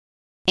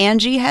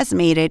Angie has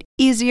made it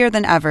easier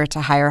than ever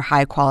to hire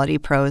high-quality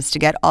pros to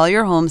get all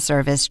your home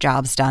service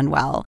jobs done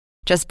well.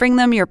 Just bring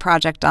them your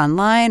project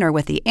online or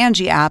with the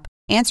Angie app,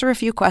 answer a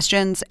few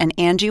questions, and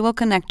Angie will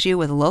connect you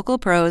with local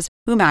pros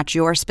who match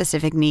your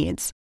specific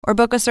needs. Or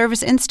book a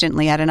service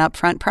instantly at an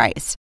upfront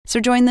price. So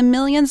join the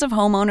millions of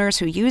homeowners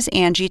who use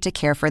Angie to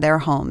care for their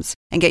homes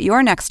and get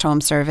your next home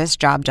service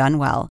job done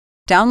well.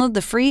 Download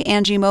the free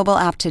Angie mobile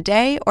app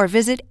today or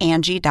visit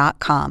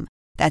Angie.com.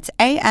 That's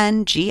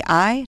ANGI.com.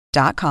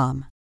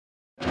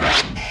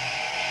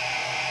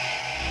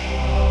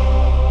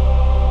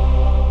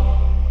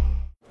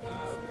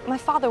 My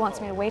father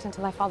wants me to wait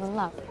until I fall in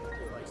love.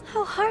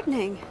 How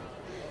heartening.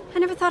 I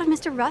never thought of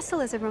Mr.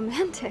 Russell as a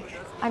romantic.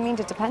 I mean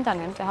to depend on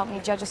him to help me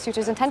judge a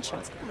suitor's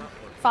intentions.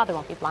 Father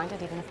won't be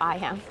blinded, even if I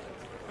am.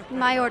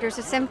 My orders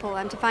are simple.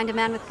 I'm to find a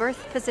man with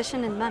birth,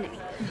 position, and money.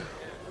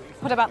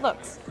 What about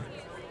looks?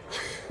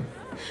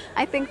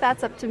 I think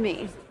that's up to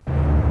me.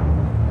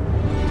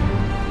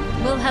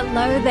 Well,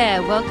 hello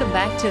there. Welcome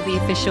back to the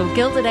official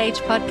Gilded Age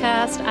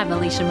podcast. I'm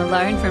Alicia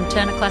Malone from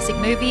Turner Classic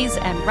Movies,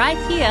 and right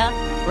here,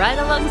 right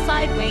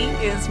alongside me,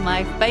 is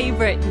my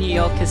favorite New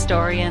York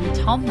historian,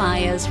 Tom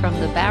Myers from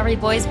the Bowery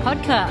Boys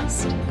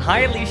podcast. Hi,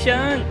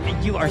 Alicia.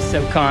 You are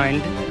so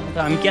kind.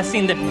 I'm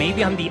guessing that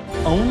maybe I'm the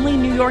only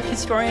New York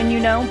historian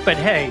you know, but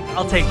hey,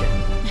 I'll take it.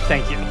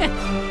 Thank you.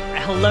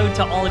 Hello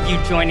to all of you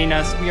joining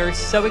us. We are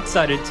so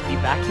excited to be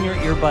back in your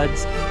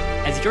earbuds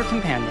as your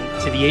companion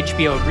to the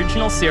HBO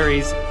original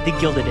series, The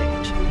Gilded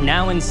Age,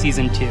 now in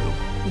season 2.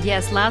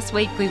 Yes, last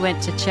week we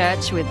went to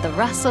church with the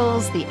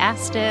Russells, the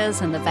Astors,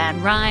 and the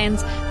Van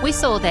Ryns. We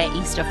saw their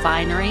Easter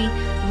finery,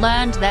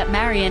 learned that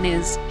Marion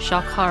is,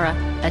 shock horror,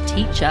 a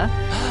teacher,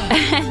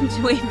 and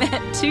we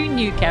met 2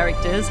 new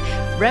characters,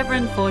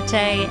 Reverend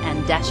Forte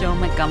and Dashiell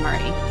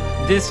Montgomery.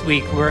 This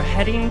week, we're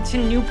heading to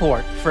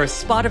Newport for a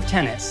spot of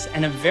tennis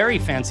and a very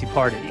fancy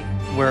party,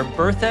 where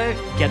Bertha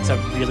gets a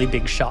really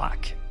big shock.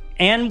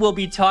 And we'll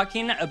be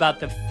talking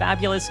about the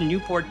fabulous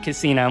Newport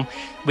Casino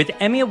with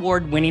Emmy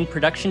Award-winning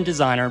production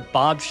designer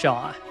Bob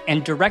Shaw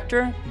and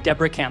director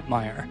Deborah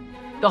Kampmeier.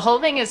 The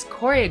whole thing is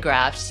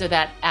choreographed so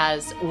that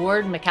as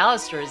Ward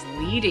McAllister is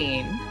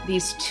leading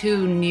these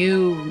 2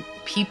 new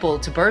people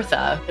to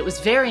Bertha, it was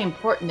very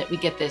important that we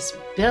get this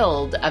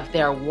build of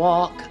their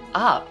walk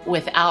up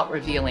without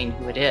revealing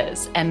who it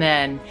is. And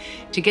then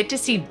to get to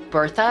see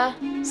Bertha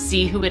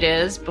see who it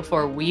is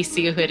before we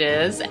see who it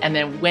is, and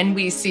then when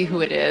we see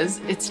who it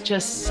is, it's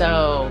just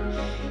so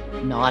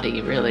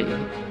naughty, really.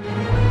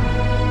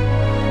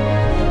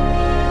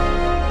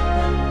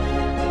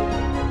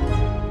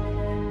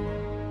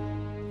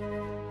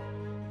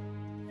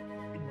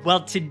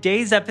 Well,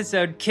 today's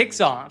episode kicks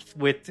off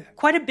with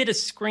quite a bit of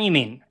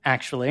screaming,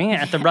 actually,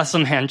 at the Russell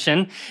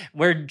Mansion,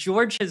 where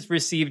George has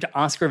received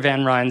Oscar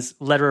Van Ryn's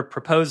letter of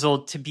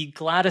proposal to be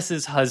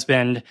Gladys's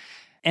husband,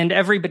 and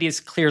everybody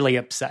is clearly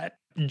upset.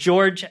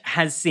 George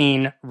has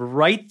seen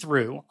right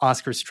through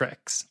Oscar's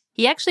tricks.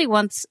 He actually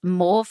wants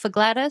more for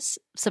Gladys,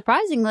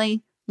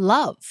 surprisingly,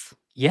 love.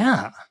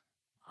 Yeah.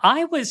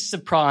 I was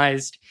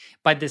surprised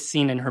by this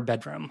scene in her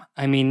bedroom.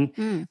 I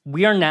mean,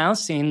 we are now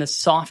seeing the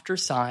softer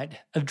side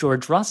of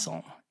George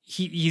Russell.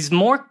 He's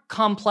more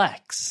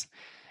complex.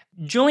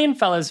 Julian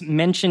Fellows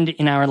mentioned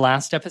in our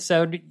last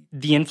episode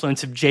the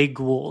influence of Jay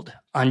Gould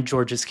on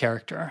George's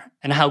character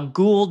and how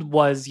Gould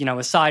was,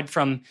 aside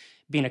from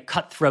being a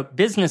cutthroat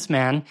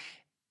businessman,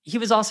 he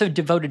was also a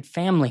devoted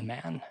family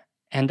man.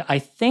 And I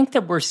think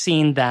that we're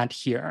seeing that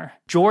here.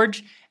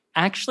 George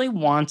actually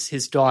wants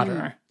his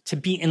daughter to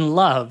be in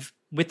love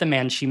with the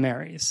man she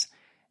marries.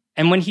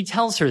 And when he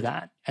tells her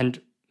that and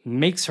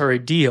makes her a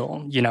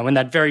deal, in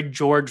that very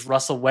George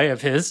Russell way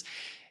of his,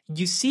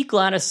 you see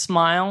Gladys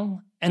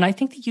smile, and I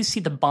think that you see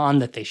the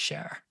bond that they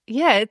share.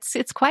 Yeah,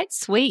 it's quite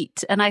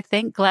sweet. And I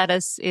think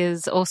Gladys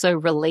is also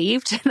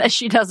relieved that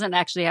she doesn't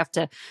actually have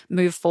to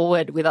move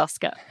forward with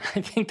Oscar.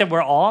 I think that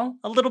we're all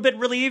a little bit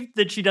relieved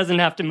that she doesn't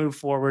have to move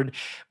forward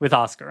with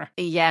Oscar.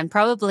 Yeah, and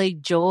probably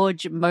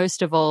George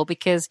most of all,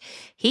 because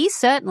he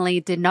certainly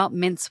did not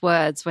mince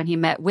words when he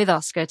met with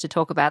Oscar to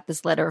talk about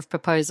this letter of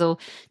proposal,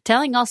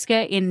 telling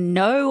Oscar in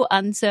no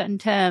uncertain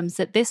terms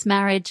that this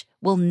marriage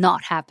will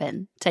not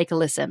happen. Take a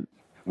listen.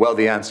 Well,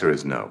 the answer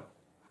is no.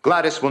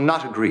 Gladys will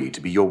not agree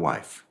to be your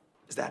wife.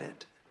 Is that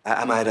it?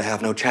 Am I to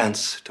have no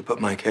chance to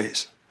put my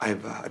case? I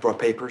brought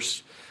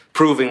papers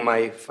proving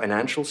my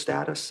financial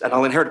status, and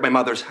I'll inherit my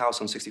mother's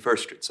house on 61st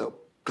Street, so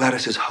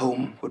Gladys's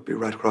home would be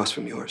right across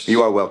from yours.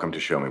 You are welcome to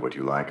show me what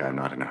you like. I'm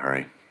not in a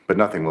hurry. But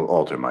nothing will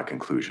alter my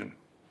conclusion.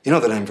 You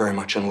know that I'm very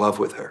much in love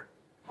with her.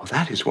 Well,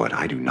 that is what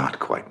I do not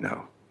quite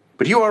know.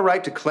 But you are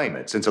right to claim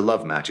it, since a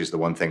love match is the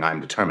one thing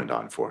I'm determined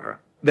on for her.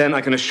 Then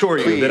I can assure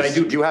you Please, that I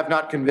do... You have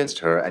not convinced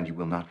her, and you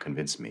will not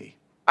convince me.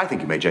 I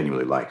think you may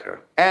genuinely like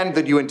her, and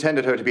that you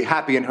intended her to be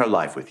happy in her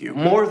life with you.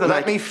 More than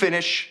Let me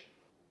finish.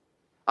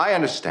 I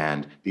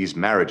understand these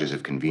marriages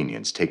of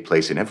convenience take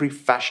place in every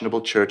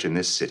fashionable church in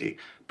this city,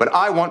 but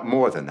I want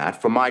more than that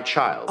for my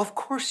child. Of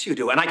course you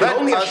do, and I can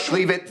only... Let us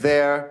leave it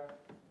there,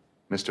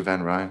 Mr.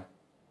 Van Ryn.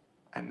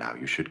 And now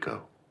you should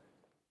go.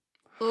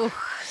 Ooh,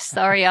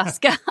 sorry,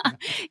 Oscar.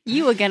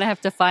 You were going to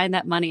have to find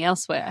that money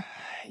elsewhere.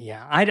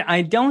 Yeah,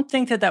 I don't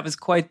think that was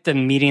quite the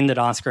meeting that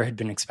Oscar had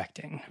been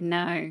expecting.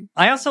 No.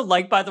 I also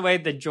like, by the way,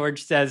 that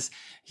George says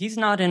he's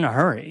not in a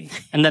hurry.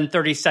 And then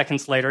 30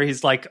 seconds later,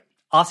 he's like,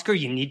 Oscar,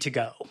 you need to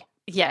go.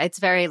 Yeah, it's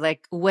very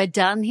like, we're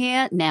done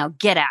here, now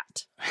get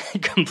out.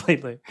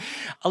 Completely.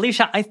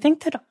 Alicia, I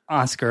think that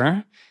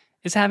Oscar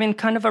is having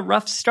kind of a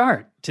rough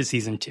start to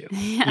season 2.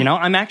 Yeah. You know,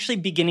 I'm actually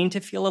beginning to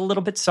feel a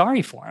little bit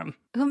sorry for him.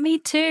 Well, me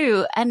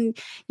too. And,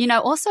 you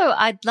know, also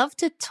I'd love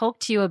to talk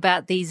to you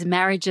about these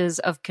marriages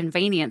of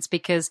convenience,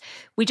 because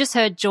we just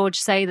heard George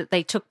say that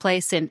they took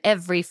place in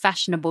every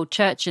fashionable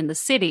church in the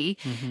city.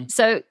 Mm-hmm.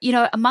 So, you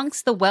know,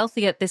 amongst the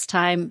wealthy at this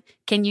time,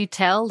 can you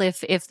tell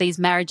if these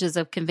marriages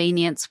of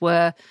convenience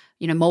were,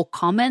 you know, more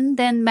common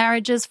than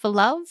marriages for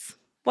love?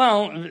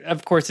 Well,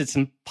 of course, it's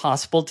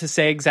impossible to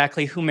say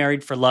exactly who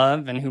married for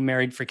love and who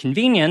married for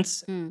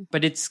convenience,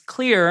 but it's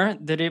clear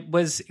that it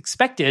was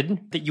expected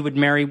that you would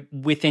marry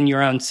within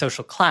your own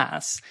social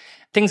class.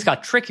 Things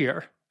got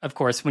trickier, of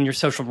course, when your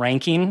social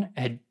ranking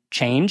had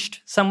changed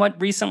somewhat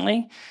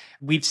recently.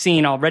 We've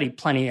seen already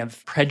plenty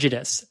of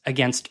prejudice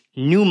against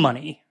new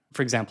money,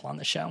 for example, on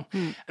the show.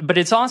 But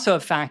it's also a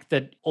fact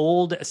that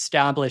old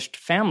established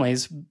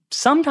families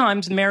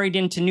sometimes married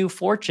into new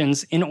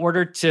fortunes in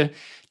order to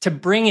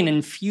bring an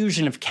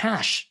infusion of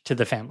cash to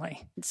the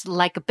family. It's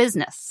like a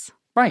business.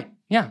 Right.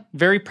 Yeah.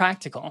 Very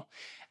practical.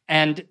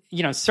 And,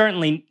 you know,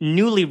 certainly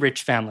newly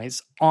rich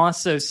families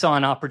also saw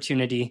an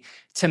opportunity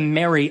to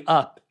marry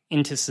up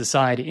into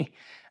society.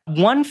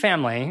 One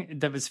family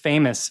that was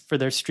famous for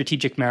their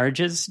strategic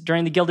marriages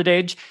during the Gilded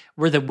Age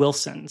were the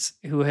Wilsons,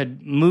 who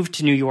had moved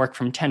to New York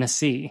from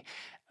Tennessee.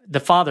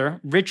 The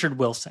father, Richard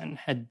Wilson,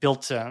 had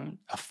built a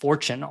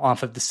fortune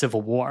off of the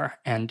Civil War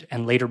and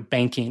later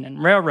banking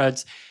and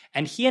railroads.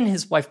 And he and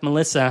his wife,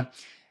 Melissa,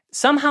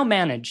 somehow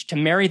managed to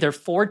marry their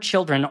 4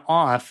 children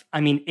off,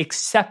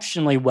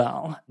 exceptionally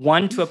well.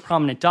 One to a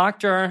prominent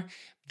doctor,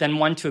 then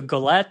one to a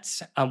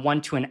Golette, one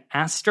to an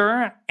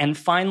Astor, and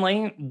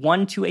finally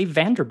one to a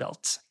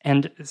Vanderbilt.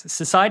 And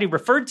society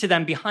referred to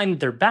them behind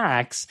their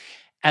backs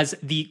as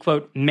the,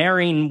 quote,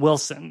 marrying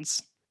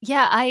Wilsons.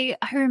 Yeah, I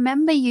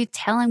remember you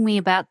telling me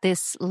about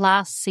this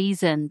last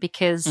season,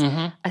 because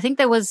I think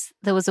there was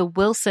a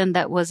Wilson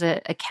that was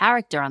a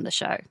character on the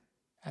show.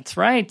 That's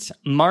right.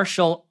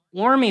 Marshall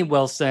Orme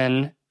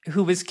Wilson,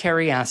 who was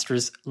Carrie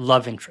Astor's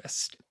love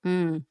interest.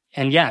 And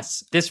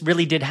yes, this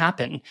really did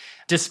happen.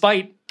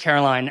 Despite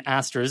Caroline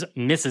Astor's,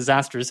 Mrs.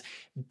 Astor's,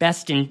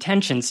 best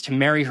intentions to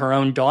marry her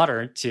own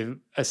daughter to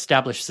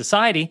establish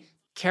society,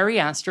 Carrie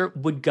Astor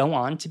would go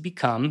on to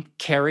become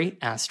Carrie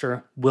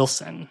Astor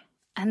Wilson.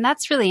 And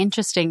that's really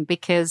interesting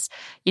because,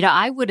 you know,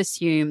 I would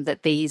assume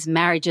that these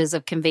marriages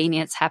of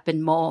convenience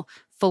happen more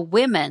for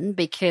women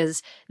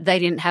because they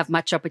didn't have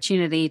much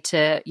opportunity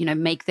to, you know,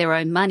 make their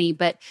own money.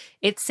 But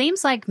it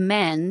seems like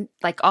men,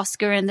 like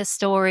Oscar in this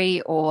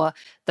story or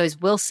those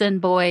Wilson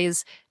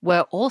boys,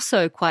 were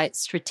also quite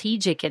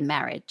strategic in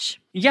marriage.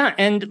 Yeah,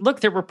 and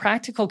look, there were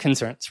practical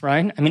concerns,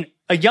 right? I mean,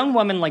 a young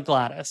woman like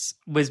Gladys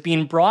was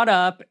being brought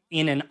up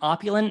in an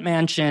opulent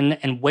mansion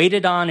and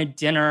waited on at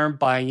dinner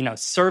by, you know,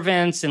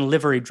 servants in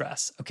livery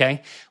dress,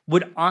 okay?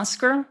 Would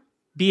Oscar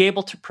be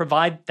able to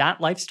provide that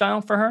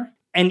lifestyle for her?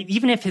 And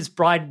even if his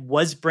bride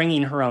was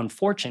bringing her own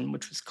fortune,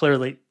 which was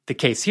clearly the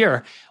case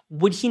here,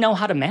 would he know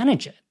how to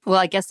manage it? Well,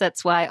 I guess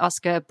that's why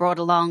Oscar brought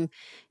along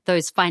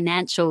those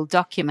financial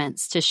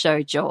documents to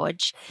show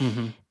George.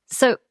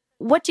 So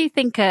what do you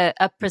think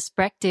a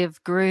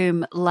prospective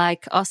groom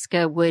like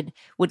Oscar would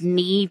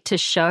need to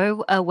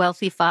show a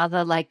wealthy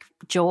father like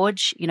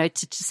George, you know,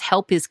 to just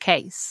help his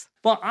case?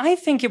 Well, I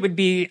think it would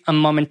be a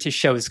moment to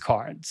show his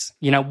cards.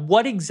 You know,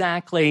 what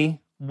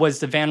exactly was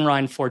the Van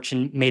Ryn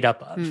fortune made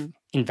up of?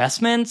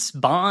 Investments,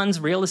 bonds,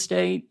 real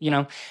estate, you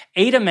know.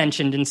 Ada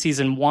mentioned in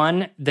season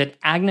 1 that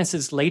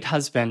Agnes's late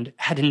husband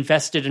had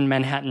invested in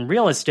Manhattan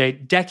real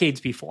estate decades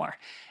before,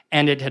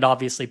 and it had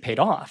obviously paid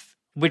off,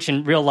 which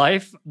in real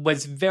life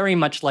was very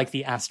much like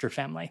the Astor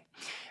family.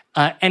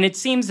 And it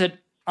seems that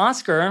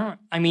Oscar,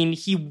 I mean,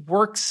 he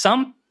works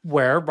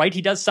somewhere, right?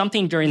 He does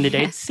something during the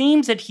day. It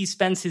seems that he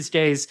spends his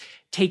days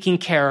taking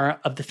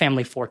care of the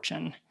family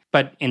fortune.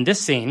 But in this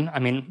scene, I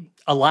mean,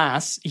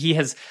 alas, he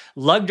has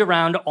lugged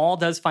around all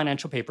those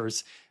financial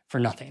papers for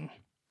nothing.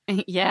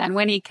 Yeah, and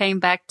when he came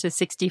back to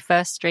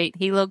 61st Street,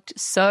 he looked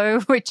so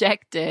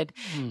rejected.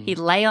 He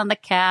lay on the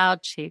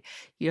couch,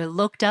 he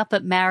looked up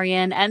at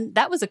Marion, and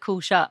that was a cool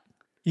shot.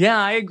 Yeah,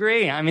 I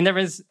agree. I mean, there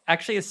was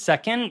actually a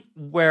second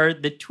where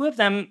the two of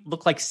them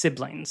look like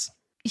siblings.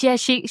 Yeah,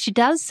 she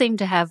does seem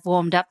to have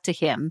warmed up to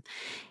him.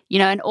 You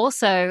know, and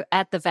also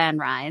at the Van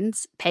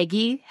Ryns,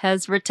 Peggy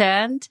has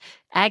returned.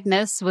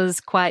 Agnes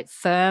was quite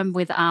firm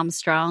with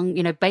Armstrong,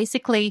 you know,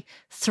 basically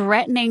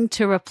threatening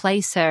to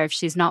replace her if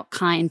she's not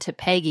kind to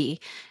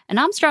Peggy. And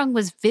Armstrong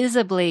was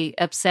visibly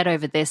upset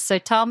over this. So,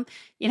 Tom,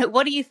 you know,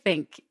 what do you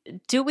think?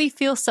 Do we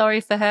feel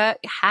sorry for her?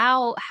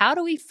 How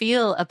do we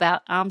feel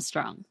about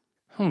Armstrong?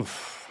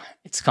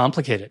 It's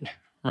complicated,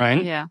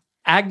 right? Yeah.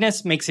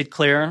 Agnes makes it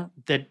clear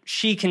that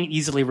she can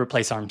easily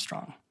replace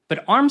Armstrong,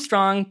 but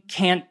Armstrong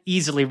can't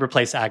easily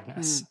replace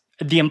Agnes.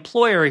 The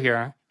employer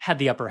here had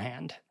the upper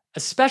hand,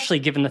 especially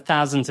given the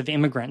thousands of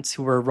immigrants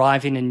who were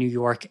arriving in New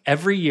York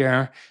every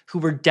year who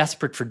were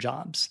desperate for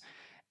jobs.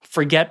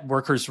 Forget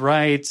workers'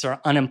 rights or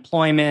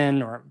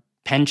unemployment or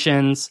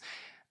pensions.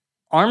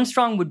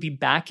 Armstrong would be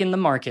back in the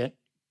market,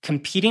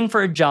 competing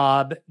for a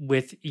job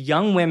with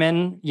young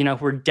women,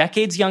 who are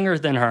decades younger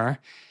than her.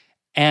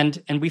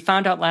 And we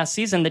found out last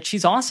season that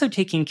she's also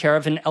taking care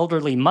of an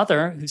elderly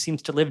mother who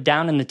seems to live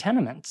down in the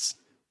tenements.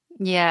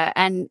 Yeah,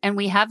 and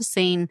we have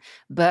seen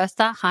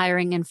Bertha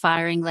hiring and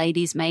firing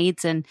ladies'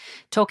 maids and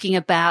talking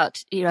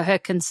about, her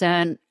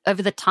concern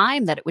over the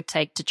time that it would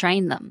take to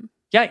train them.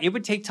 Yeah, it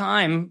would take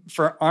time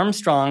for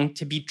Armstrong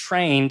to be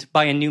trained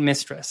by a new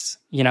mistress,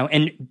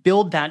 and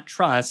build that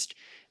trust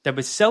that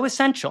was so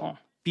essential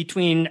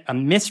between a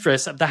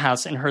mistress of the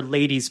house and her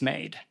lady's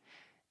maid.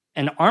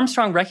 And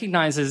Armstrong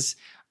recognizes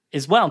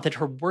as well that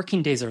her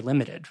working days are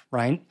limited,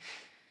 right?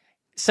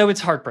 So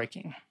it's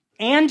heartbreaking.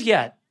 And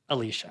yet,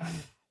 Alicia,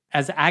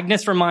 as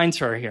Agnes reminds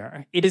her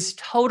here, it is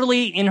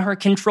totally in her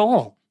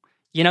control.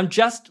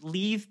 Just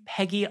leave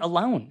Peggy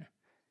alone.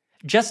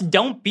 Just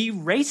don't be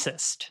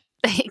racist.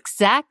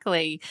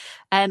 Exactly.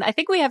 And I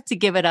think we have to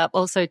give it up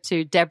also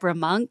to Deborah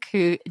Monk,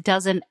 who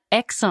does an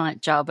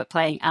excellent job at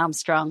playing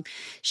Armstrong.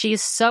 She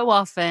is so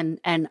often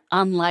an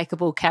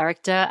unlikable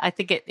character. I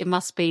think it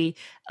must be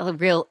a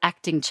real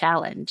acting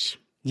challenge.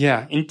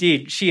 Yeah,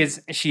 indeed. She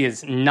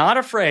is not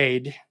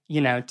afraid,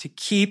 to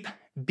keep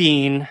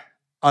being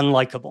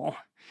unlikable.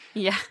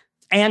 Yeah.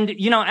 And,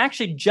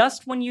 actually,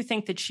 just when you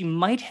think that she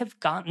might have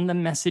gotten the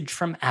message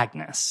from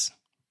Agnes,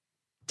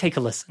 take a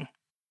listen.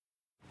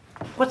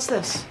 What's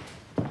this?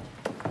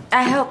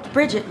 I helped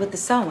Bridget with the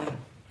sewing.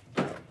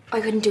 I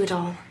couldn't do it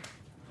all.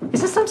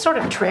 Is this some sort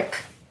of trick?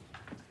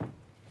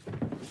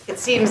 It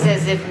seems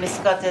as if Miss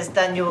Scott has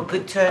done you a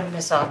good turn,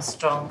 Miss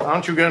Armstrong.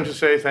 Aren't you going to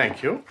say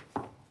thank you?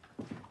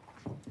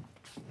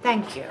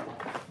 Thank you.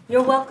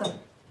 You're welcome.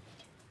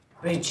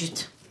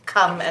 Bridget,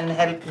 come and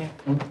help me.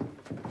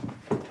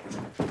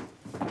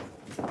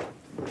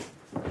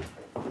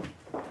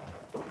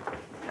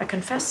 I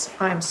confess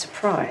I'm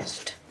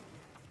surprised.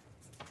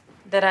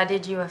 That I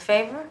did you a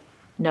favor?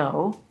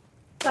 No,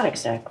 not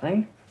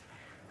exactly.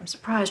 I'm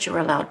surprised you were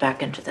allowed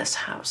back into this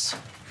house.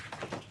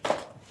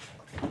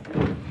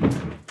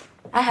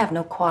 I have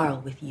no quarrel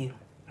with you,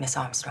 Miss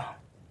Armstrong.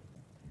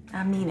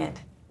 I mean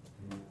it.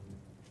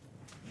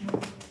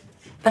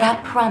 But I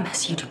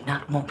promise you do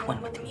not want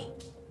one with me.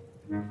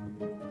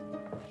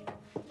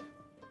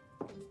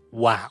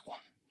 Wow.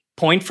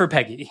 Point for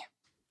Peggy.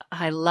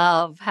 I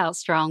love how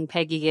strong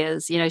Peggy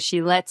is.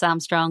 She lets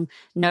Armstrong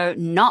know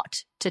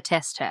not to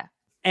test her.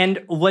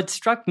 And what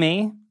struck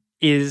me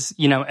is,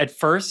 at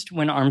first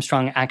when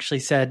Armstrong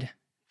actually said,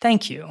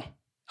 thank you,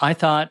 I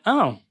thought,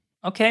 oh,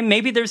 okay,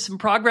 maybe there's some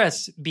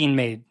progress being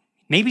made.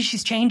 Maybe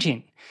she's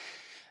changing.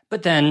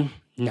 But then,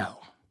 no.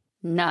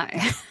 No.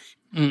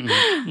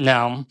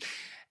 No.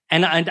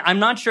 And I'm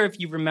not sure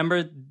if you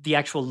remember the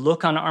actual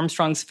look on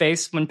Armstrong's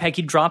face when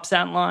Peggy drops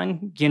that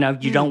line,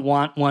 you don't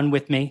want one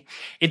with me.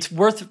 It's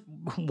worth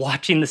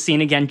watching the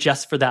scene again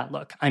just for that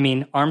look. I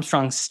mean,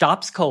 Armstrong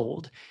stops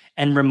cold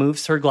and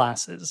removes her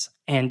glasses,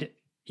 and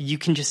you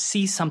can just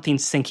see something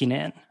sinking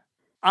in.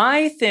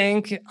 I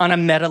think on a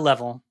meta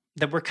level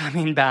that we're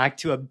coming back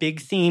to a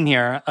big theme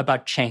here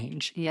about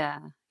change. Yeah.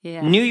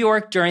 New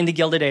York during the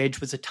Gilded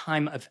Age was a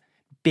time of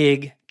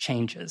big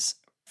changes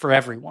for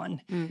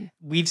everyone.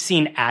 We've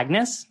seen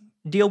Agnes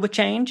deal with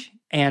change,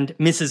 and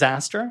Mrs.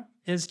 Astor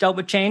has dealt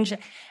with change.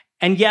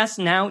 And yes,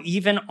 now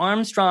even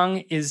Armstrong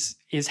is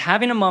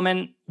having a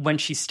moment when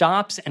she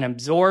stops and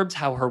absorbs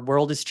how her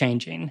world is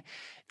changing.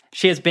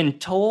 She has been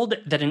told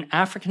that an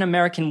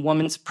African-American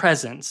woman's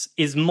presence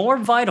is more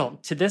vital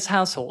to this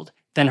household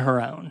than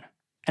her own,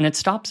 and it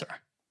stops her.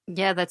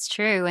 Yeah, that's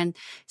true. And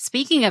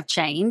speaking of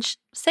change,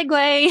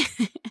 segue,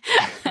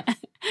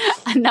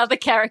 another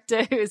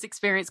character who has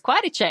experienced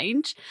quite a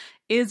change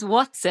is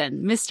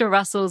Watson, Mr.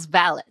 Russell's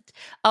valet.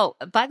 Oh,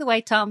 by the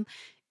way, Tom,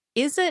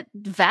 is it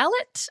valet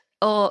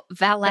or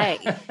valet?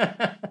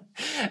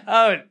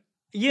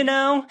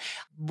 Well,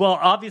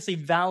 obviously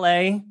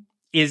valet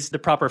is the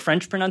proper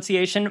French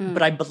pronunciation,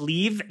 but I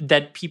believe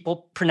that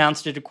people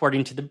pronounced it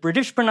according to the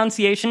British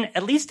pronunciation.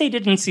 At least they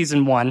did in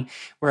season 1,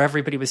 where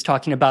everybody was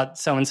talking about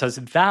so-and-so's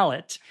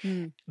valet.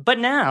 But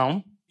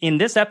now, in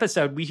this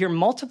episode, we hear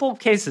multiple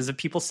cases of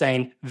people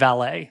saying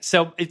valet.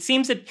 So it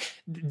seems that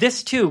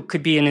this, too,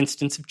 could be an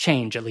instance of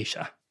change,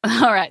 Alicia.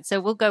 All right,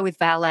 so we'll go with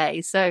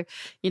valet. So,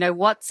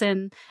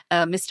 Watson,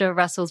 Mr.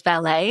 Russell's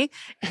valet,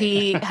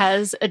 he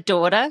has a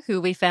daughter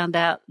who we found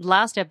out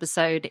last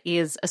episode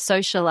is a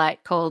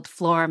socialite called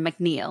Flora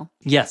McNeil.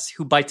 Yes,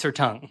 who bites her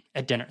tongue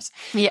at dinners.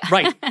 Yeah.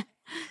 Right.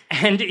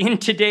 And in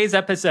today's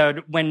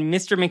episode, when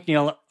Mr.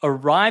 McNeil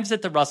arrives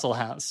at the Russell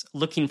house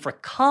looking for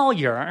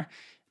Collier,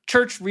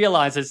 Church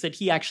realizes that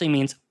he actually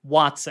means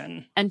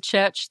Watson. And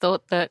Church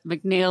thought that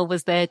McNeil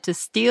was there to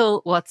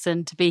steal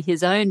Watson to be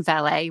his own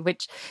valet,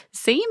 which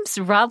seems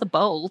rather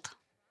bold.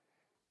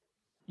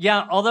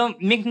 Yeah, although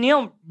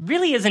McNeil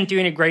really isn't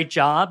doing a great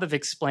job of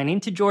explaining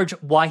to George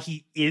why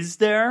he is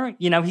there.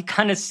 You know, he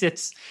kind of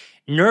sits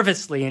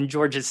nervously in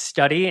George's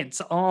study.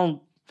 It's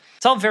all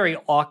very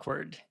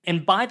awkward.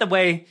 And by the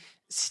way,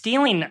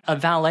 stealing a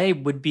valet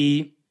would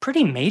be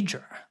pretty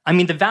major. I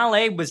mean, the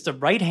valet was the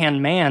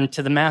right-hand man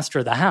to the master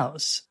of the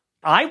house.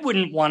 I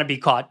wouldn't want to be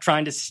caught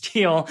trying to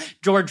steal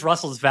George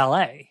Russell's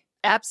valet.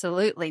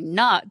 Absolutely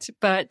not.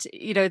 But,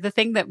 you know, the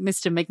thing that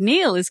Mr.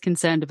 McNeil is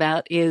concerned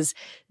about is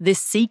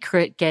this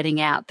secret getting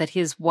out that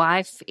his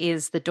wife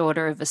is the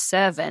daughter of a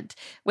servant,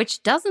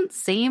 which doesn't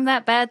seem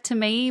that bad to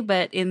me.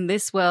 But in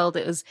this world,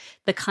 it was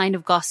the kind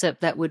of gossip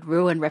that would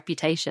ruin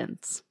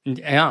reputations.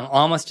 Yeah,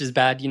 almost as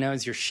bad, you know,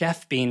 as your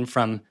chef being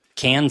from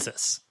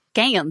Kansas.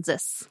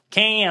 Kansas.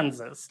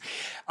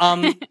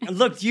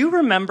 Look, do you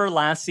remember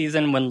last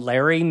season when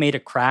Larry made a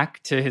crack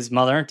to his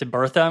mother, to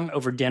Bertha,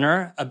 over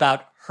dinner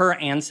about her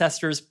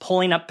ancestors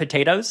pulling up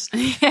potatoes?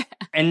 Yeah.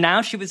 And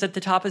now she was at the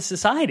top of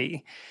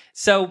society.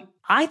 So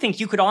I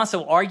think you could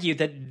also argue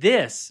that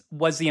this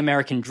was the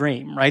American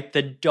dream, right?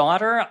 The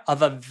daughter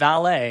of a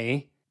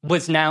valet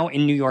was now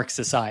in New York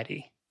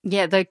society.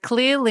 Yeah, though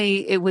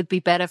clearly it would be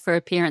better for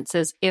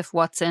appearances if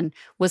Watson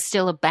was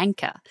still a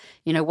banker.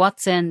 You know,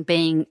 Watson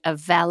being a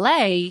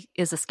valet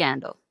is a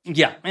scandal.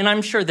 Yeah, and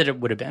I'm sure that it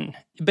would have been.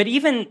 But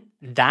even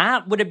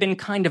that would have been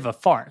kind of a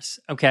farce,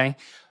 okay?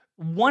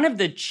 One of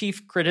the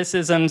chief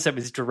criticisms that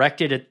was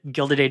directed at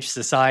Gilded Age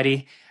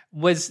society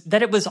was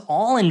that it was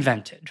all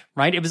invented,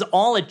 right? It was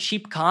all a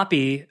cheap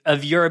copy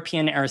of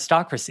European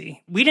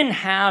aristocracy. We didn't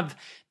have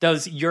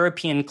those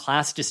European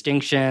class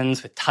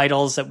distinctions with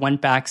titles that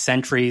went back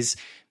centuries.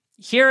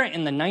 Here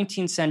in the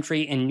 19th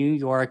century in New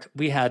York,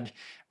 we had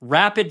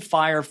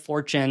rapid-fire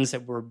fortunes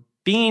that were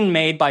being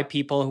made by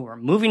people who were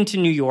moving to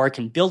New York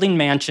and building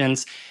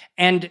mansions.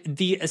 And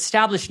the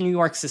established New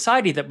York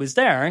society that was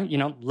there, you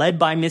know, led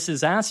by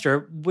Mrs.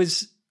 Astor,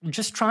 was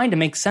just trying to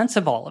make sense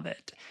of all of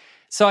it.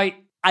 So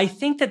I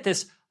think that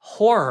this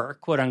horror,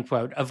 quote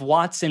unquote, of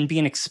Watson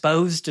being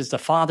exposed as the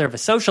father of a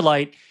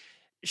socialite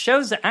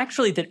shows that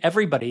actually that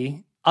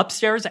everybody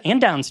upstairs and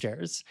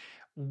downstairs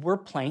were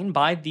playing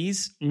by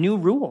these new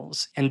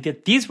rules, and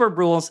that these were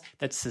rules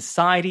that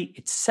society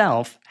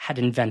itself had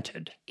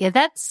invented. Yeah,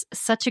 that's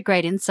such a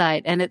great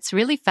insight. And it's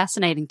really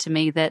fascinating to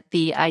me that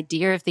the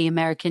idea of the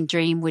American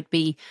dream would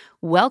be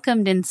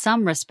welcomed in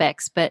some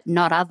respects, but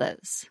not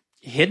others.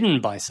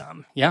 Hidden by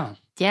some, yeah.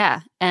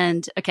 Yeah.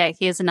 And okay,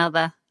 here's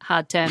another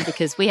hard turn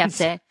because we have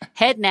to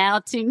head now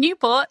to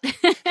Newport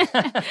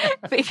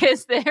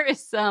because there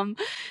is some,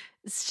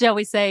 shall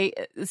we say,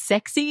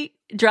 sexy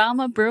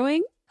drama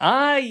brewing.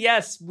 Ah,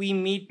 yes, we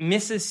meet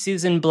Mrs.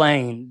 Susan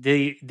Blaine,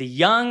 the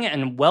young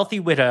and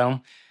wealthy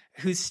widow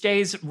who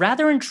stays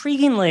rather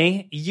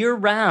intriguingly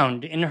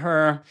year-round in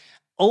her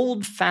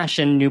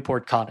old-fashioned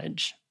Newport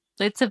cottage.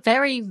 It's a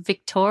very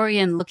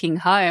Victorian-looking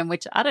home,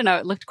 which, I don't know,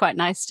 it looked quite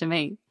nice to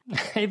me.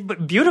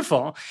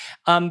 Beautiful.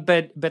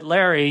 But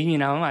Larry, you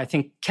know, I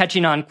think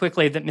catching on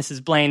quickly that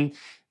Mrs. Blaine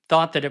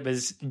thought that it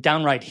was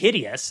downright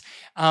hideous,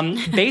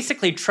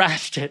 basically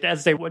trashed it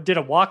as they did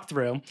a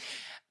walkthrough.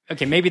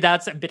 Okay, maybe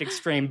that's a bit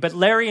extreme, but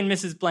Larry and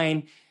Mrs.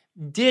 Blaine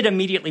did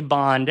immediately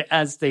bond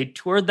as they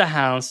toured the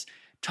house,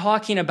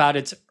 talking about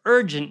its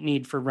urgent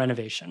need for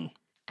renovation.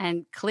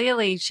 And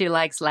clearly she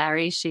likes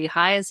Larry. She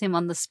hires him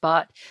on the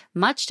spot,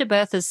 much to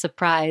Bertha's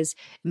surprise.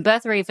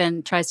 Bertha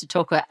even tries to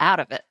talk her out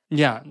of it.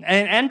 Yeah,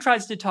 and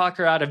tries to talk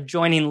her out of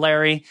joining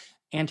Larry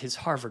and his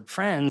Harvard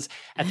friends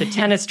at the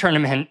tennis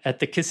tournament at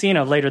the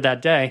casino later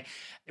that day,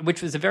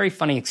 which was a very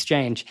funny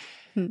exchange.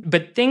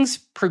 But things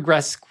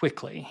progress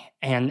quickly,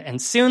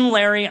 and soon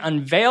Larry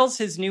unveils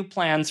his new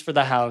plans for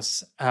the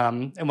house.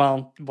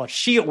 Well,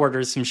 she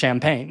orders some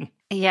champagne.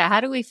 Yeah,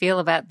 how do we feel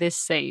about this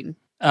scene?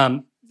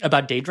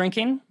 About day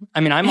drinking? I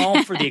mean, I'm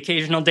all for the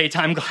occasional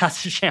daytime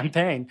glass of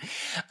champagne.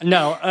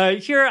 No,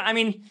 here, I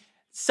mean,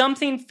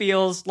 something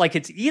feels like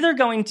it's either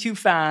going too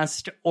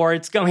fast or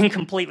it's going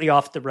completely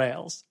off the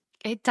rails.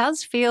 It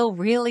does feel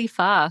really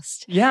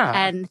fast. Yeah.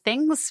 And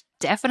things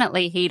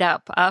definitely heat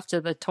up after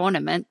the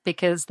tournament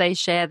because they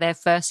share their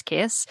first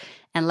kiss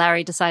and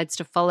Larry decides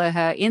to follow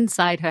her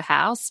inside her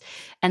house.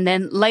 And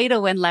then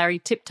later when Larry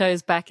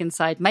tiptoes back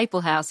inside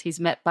Maple House, he's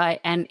met by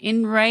an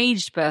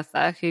enraged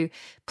Bertha who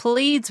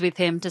pleads with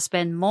him to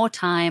spend more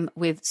time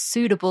with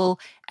suitable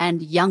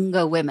and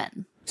younger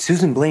women.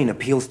 Susan Blaine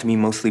appeals to me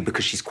mostly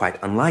because she's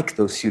quite unlike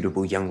those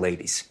suitable young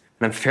ladies.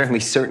 And I'm fairly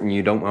certain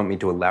you don't want me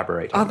to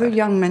elaborate on Other that.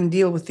 young men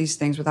deal with these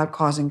things without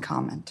causing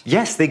comment.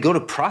 Yes, they go to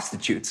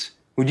prostitutes.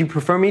 Would you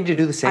prefer me to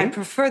do the same? I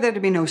prefer there to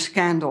be no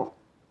scandal.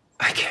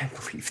 I can't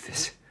believe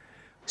this.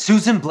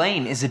 Susan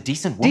Blaine is a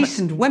decent woman.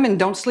 Decent women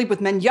don't sleep with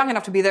men young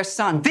enough to be their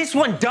son. This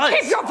one does!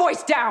 Keep your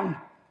voice down!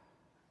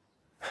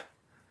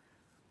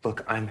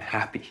 Look, I'm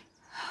happy.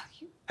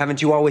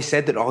 Haven't you always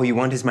said that all you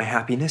want is my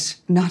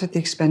happiness? Not at the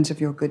expense of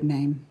your good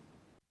name.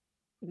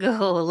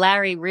 Oh,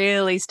 Larry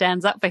really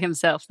stands up for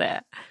himself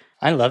there.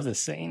 I love this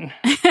scene.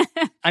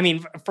 I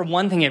mean, for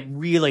one thing, it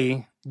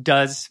really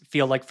does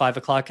feel like 5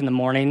 o'clock in the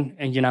morning,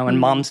 and, you know, and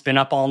mom's been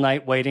up all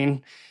night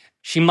waiting.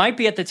 She might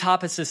be at the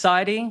top of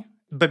society,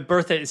 But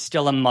Bertha is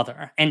still a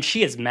mother, and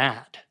she is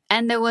mad.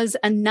 And there was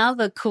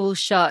another cool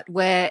shot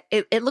where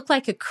it looked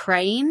like a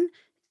crane.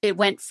 It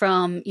went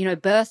from,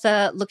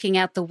 Bertha looking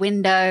out the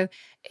window.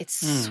 It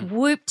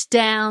swooped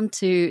down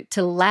to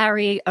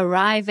Larry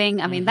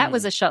arriving. I mean, that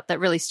was a shot that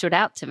really stood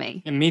out to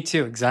me. And me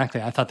too,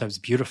 exactly. I thought that was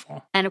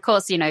beautiful. And of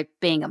course,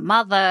 being a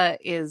mother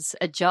is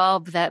a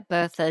job that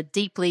Bertha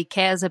deeply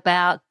cares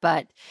about,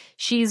 but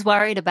she's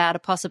worried about a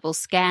possible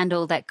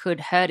scandal that could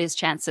hurt his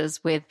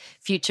chances with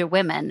future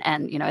women.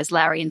 And, as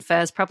Larry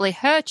infers, probably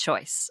her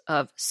choice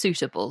of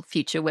suitable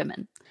future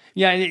women.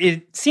 Yeah,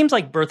 it seems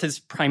like Bertha's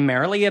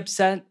primarily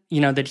upset,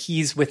 that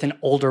he's with an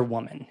older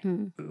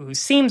woman who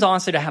seems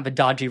also to have a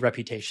dodgy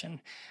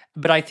reputation.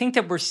 But I think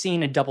that we're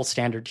seeing a double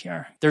standard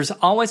here. There's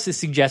always the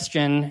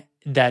suggestion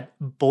that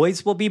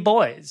boys will be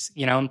boys,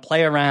 and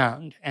play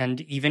around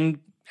and even,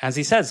 as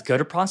he says, go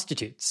to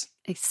prostitutes.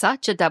 It's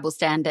such a double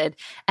standard.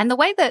 And the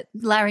way that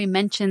Larry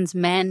mentions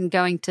men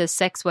going to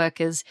sex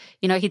workers,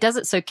 he does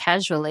it so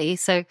casually.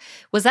 So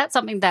was that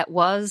something that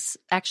was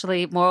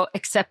actually more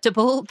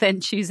acceptable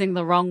than choosing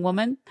the wrong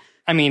woman?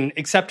 I mean,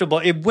 acceptable.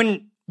 It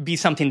wouldn't be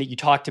something that you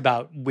talked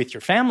about with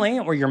your family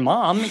or your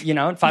mom,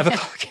 at 5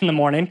 o'clock in the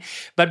morning.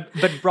 But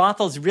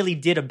brothels really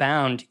did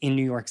abound in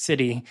New York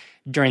City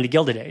during the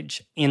Gilded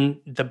Age. In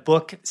the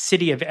book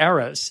City of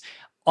Eros,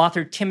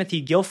 author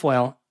Timothy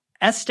Guilfoyle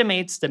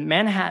estimates that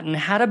Manhattan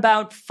had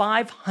about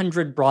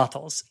 500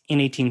 brothels in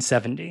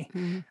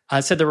 1870.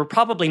 So there were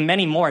probably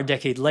many more a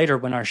decade later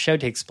when our show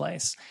takes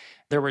place.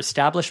 There were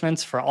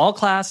establishments for all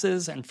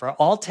classes and for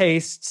all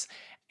tastes.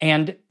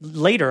 And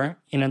later,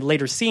 in a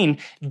later scene,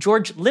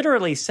 George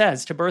literally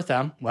says to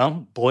Bertha,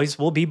 well, boys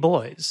will be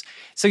boys.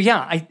 So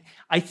yeah,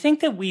 I think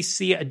that we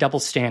see a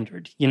double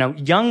standard.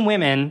 Young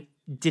women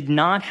did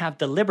not have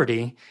the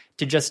liberty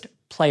to just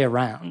play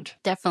around.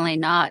 Definitely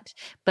not.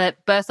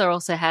 But Bertha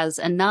also has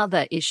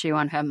another issue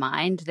on her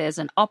mind. There's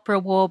an opera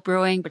war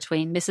brewing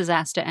between Mrs.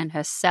 Astor and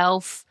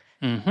herself.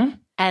 And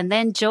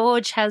then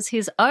George has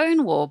his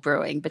own war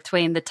brewing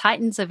between the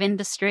titans of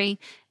industry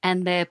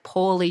and their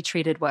poorly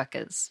treated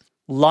workers.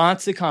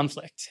 Lots of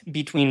conflict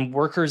between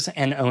workers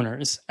and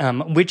owners,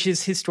 which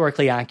is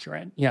historically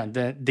accurate. Yeah,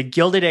 the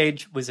Gilded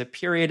Age was a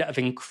period of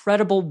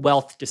incredible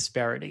wealth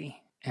disparity.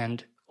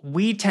 And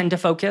we tend to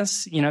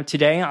focus,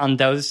 today on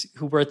those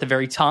who were at the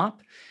very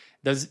top,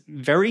 those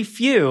very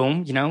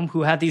few,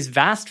 who had these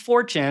vast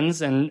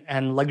fortunes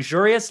and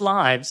luxurious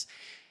lives.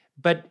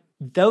 But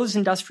those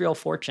industrial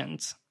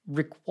fortunes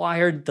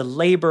required the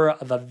labor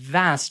of a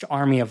vast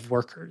army of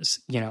workers,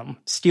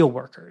 steel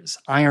workers,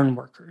 iron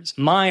workers,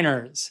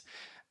 miners,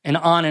 and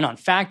on,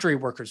 factory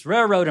workers,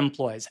 railroad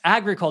employees,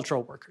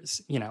 agricultural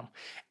workers,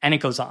 and it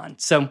goes on.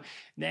 So,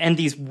 and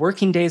these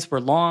working days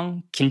were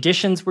long,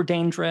 conditions were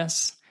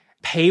dangerous,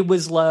 pay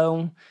was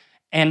low,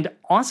 and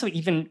also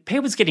even pay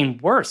was getting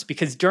worse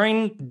because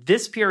during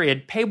this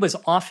period, pay was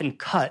often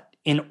cut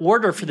in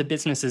order for the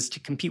businesses to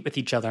compete with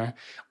each other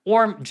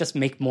or just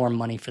make more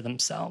money for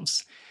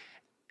themselves.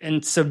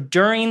 And so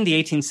during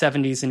the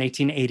 1870s and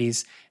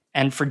 1880s,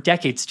 and for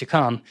decades to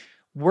come,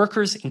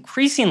 workers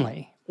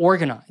increasingly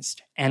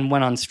organized and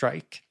went on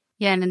strike.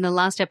 Yeah, and in the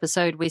last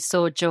episode, we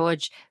saw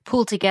George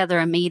pull together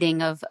a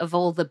meeting of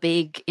all the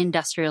big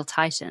industrial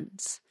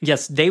titans.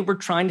 Yes, they were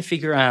trying to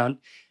figure out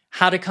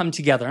how to come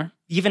together,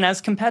 even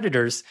as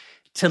competitors,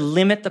 to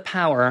limit the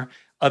power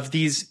of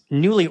these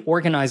newly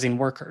organizing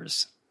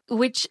workers.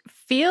 Which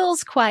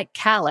feels quite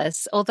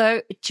callous,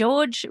 although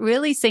George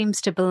really seems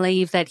to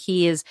believe that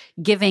he is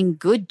giving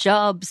good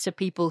jobs to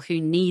people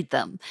who need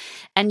them.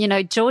 And,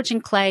 George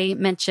and Clay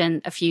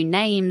mention a few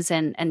names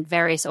and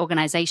various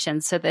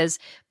organizations. So there's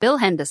Bill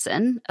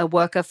Henderson, a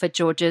worker for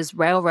George's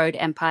railroad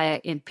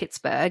empire in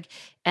Pittsburgh,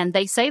 and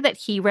they say that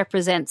he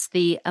represents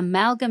the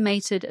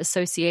Amalgamated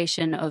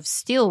Association of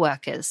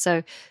Steelworkers.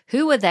 So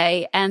who are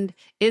they? And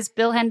is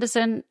Bill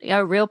Henderson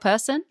a real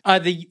person?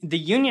 The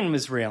union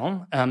was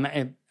real,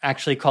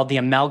 actually called the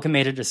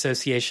Amalgamated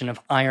Association of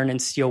Iron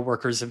and Steel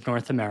Workers of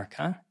North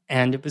America,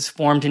 and it was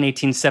formed in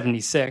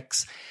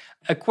 1876.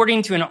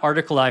 According to an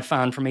article I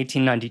found from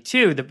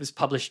 1892 that was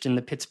published in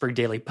the Pittsburgh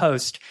Daily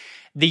Post,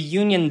 the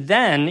union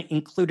then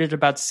included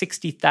about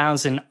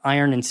 60,000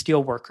 iron and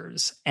steel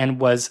workers and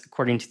was,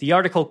 according to the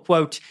article,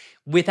 quote,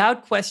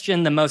 without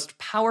question, the most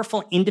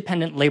powerful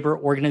independent labor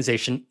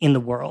organization in the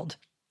world.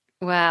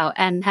 Wow.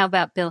 And how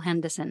about Bill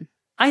Henderson?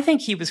 I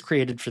think he was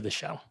created for the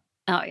show.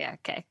 Oh, yeah.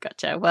 Okay.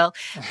 Gotcha. Well,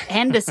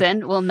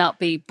 Henderson will not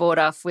be bought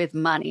off with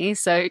money.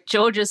 So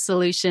George's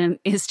solution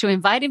is to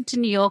invite him to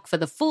New York for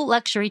the full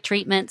luxury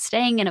treatment,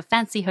 staying in a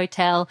fancy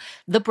hotel,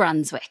 the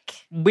Brunswick.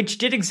 Which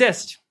did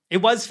exist. It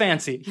was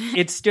fancy.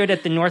 It stood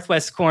at the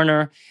northwest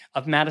corner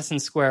of Madison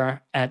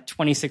Square at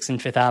 26th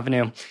and 5th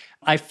Avenue.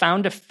 I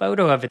found a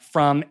photo of it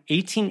from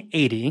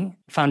 1880,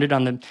 founded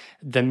on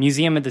the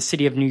Museum of the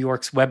City of New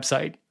York's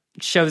website.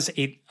 It shows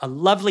a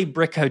lovely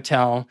brick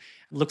hotel.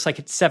 It looks like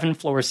it's 7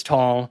 floors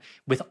tall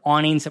with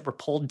awnings that were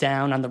pulled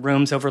down on the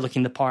rooms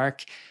overlooking the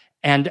park.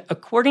 And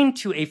according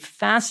to a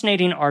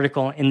fascinating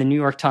article in the New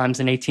York Times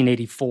in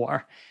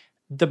 1884,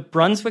 the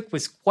Brunswick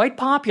was quite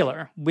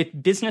popular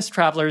with business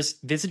travelers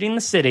visiting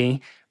the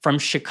city from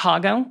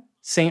Chicago,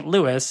 St.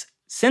 Louis,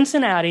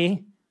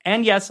 Cincinnati,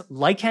 and yes,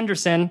 like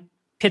Henderson,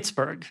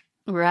 Pittsburgh.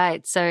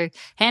 Right. So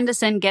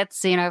Henderson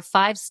gets,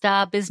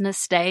 5-star business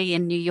stay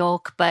in New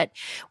York. But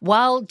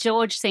while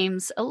George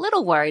seems a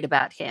little worried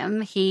about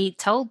him, he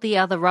told the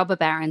other robber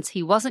barons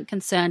he wasn't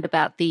concerned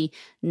about the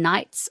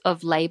Knights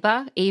of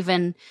Labor,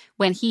 even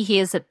when he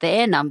hears that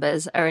their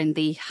numbers are in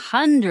the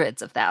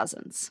hundreds of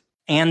thousands.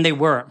 And they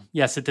were,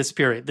 yes, at this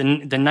period.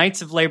 The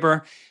Knights of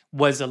Labor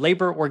was a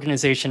labor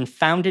organization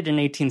founded in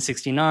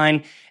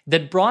 1869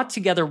 that brought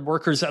together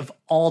workers of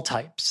all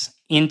types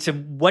into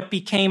what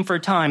became, for a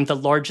time, the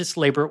largest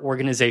labor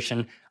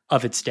organization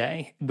of its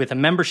day, with a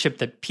membership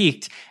that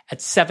peaked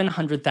at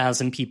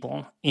 700,000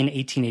 people in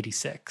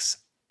 1886.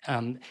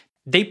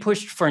 They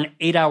pushed for an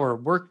 8-hour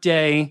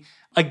workday,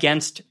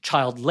 against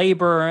child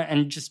labor,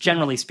 and just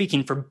generally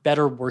speaking, for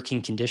better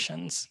working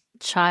conditions.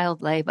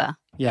 Child labor.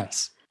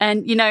 Yes.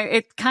 And,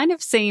 it kind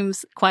of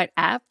seems quite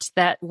apt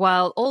that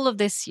while all of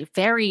this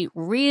very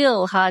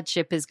real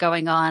hardship is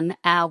going on,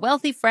 our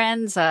wealthy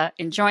friends are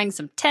enjoying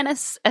some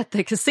tennis at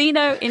the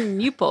casino in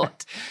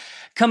Newport.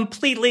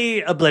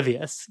 Completely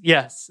oblivious,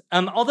 yes.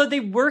 Although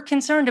they were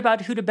concerned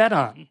about who to bet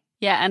on.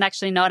 Yeah, and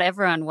actually not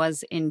everyone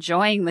was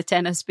enjoying the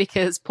tennis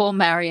because poor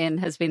Marion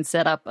has been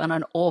set up on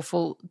an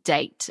awful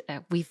date.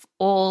 We've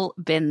all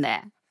been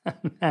there.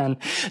 Man,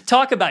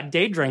 talk about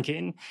day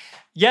drinking.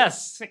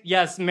 Yes,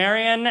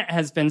 Marion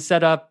has been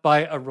set up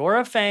by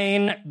Aurora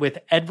Fane with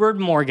Edward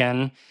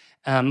Morgan,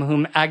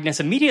 whom Agnes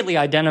immediately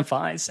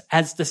identifies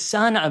as the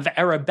son of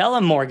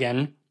Arabella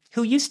Morgan,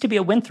 who used to be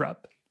a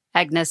Winthrop.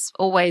 Agnes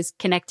always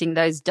connecting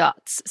those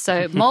dots.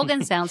 So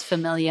Morgan sounds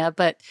familiar,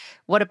 but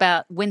what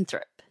about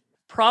Winthrop?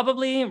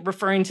 Probably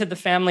referring to the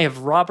family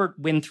of Robert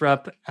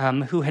Winthrop,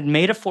 who had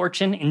made a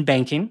fortune in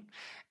banking.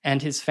 And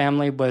his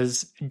family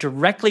was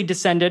directly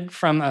descended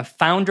from a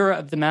founder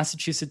of the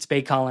Massachusetts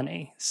Bay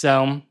Colony.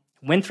 So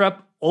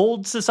Winthrop,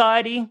 old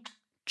society,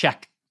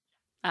 check.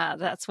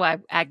 That's why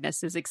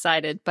Agnes is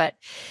excited. But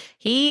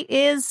he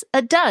is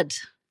a dud.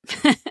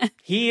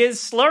 He is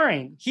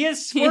slurring. He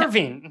is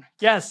swerving.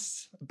 Yeah.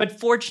 Yes. But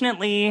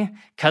fortunately,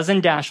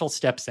 Cousin Dashiell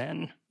steps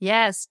in.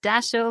 Yes,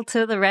 Dashiell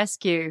to the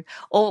rescue.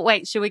 Or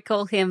wait, should we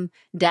call him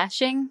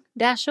Dashing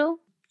Dashiell?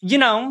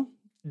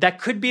 That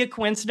could be a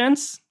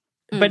coincidence.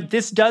 But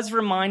this does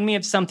remind me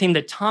of something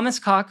that Thomas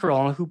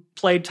Cockerell, who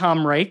played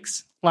Tom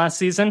Rakes last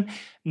season,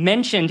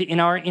 mentioned in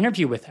our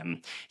interview with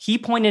him. He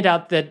pointed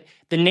out that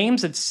the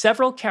names of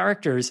several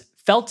characters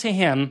felt to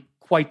him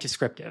quite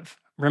descriptive.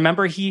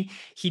 Remember, he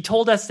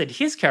told us that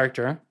his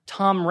character,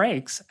 Tom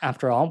Rakes,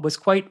 after all, was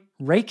quite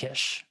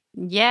rakish.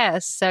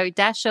 Yes, so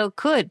Dashiell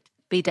could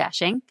be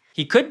dashing.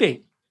 He could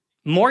be.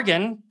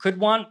 Morgan could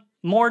want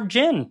more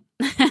gin.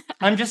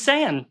 I'm just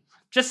saying.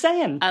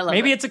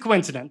 Maybe it's a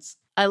coincidence.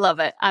 I love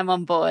it. I'm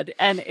on board.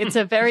 And it's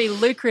a very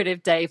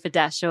lucrative day for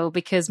Dashiell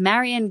because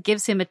Marion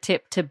gives him a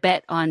tip to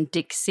bet on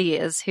Dick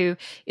Sears, who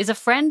is a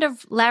friend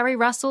of Larry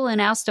Russell in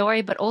our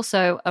story, but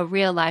also a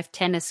real-life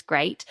tennis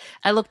great.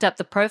 I looked up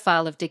the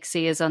profile of Dick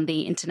Sears on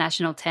the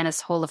International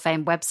Tennis Hall of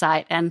Fame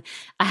website, and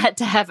I had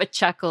to have a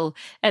chuckle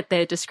at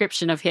their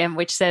description of him,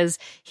 which says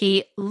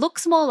he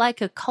looks more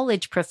like a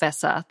college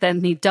professor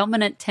than the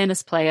dominant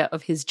tennis player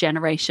of his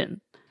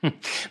generation.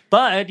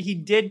 But he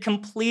did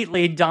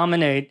completely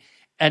dominate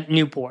at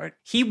Newport.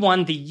 He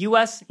won the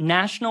U.S.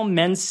 National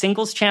Men's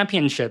Singles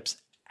Championships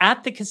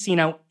at the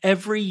casino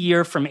every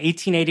year from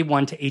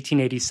 1881 to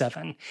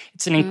 1887.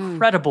 It's an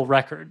incredible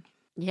record.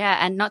 Yeah,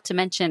 and not to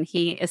mention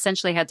he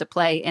essentially had to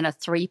play in a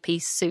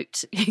 3-piece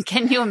suit.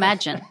 Can you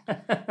imagine?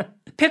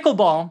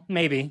 Pickleball,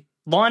 maybe.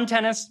 Lawn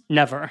tennis,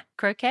 never.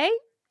 Croquet?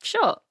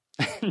 Sure.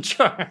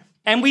 Sure.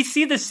 And we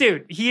see the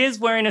suit. He is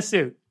wearing a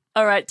suit.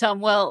 All right, Tom.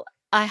 Well,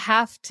 I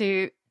have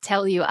to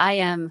tell you, I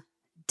am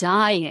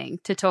dying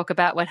to talk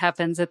about what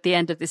happens at the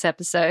end of this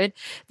episode.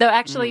 Though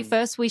actually,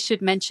 first we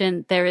should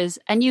mention there is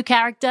a new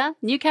character.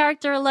 New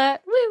character alert.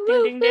 Woo,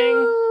 woo, ding, ding, ding.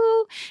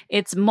 woo.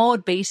 It's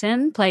Maud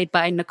Beaton, played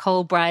by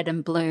Nicole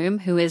Bryden Bloom,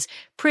 who is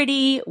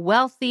pretty,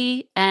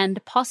 wealthy,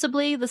 and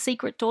possibly the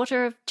secret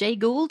daughter of Jay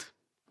Gould.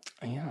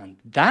 Yeah,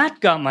 that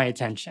got my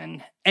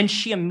attention. And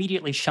she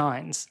immediately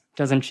shines,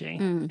 doesn't she?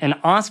 And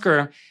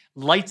Oscar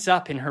lights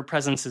up in her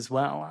presence as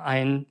well.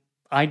 I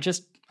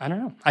don't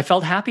know. I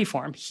felt happy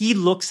for him. He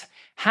looks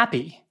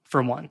happy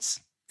for once.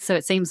 So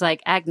it seems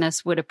like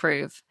Agnes would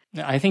approve.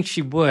 I think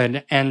she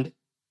would. And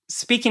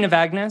speaking of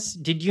Agnes,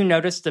 did you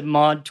notice that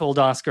Maud told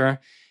Oscar,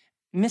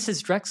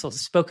 Mrs. Drexel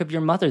spoke of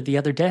your mother the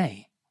other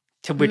day?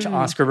 To which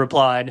Oscar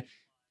replied,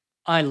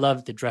 I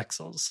love the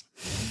Drexels.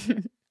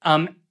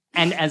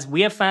 And as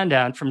we have found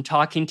out from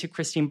talking to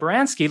Christine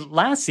Baranski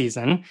last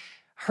season,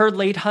 her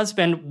late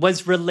husband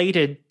was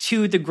related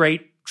to the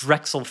great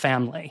Drexel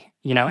family,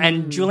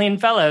 and Julian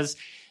Fellowes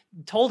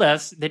told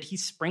us that he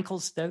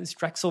sprinkles those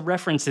Drexel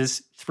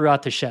references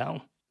throughout the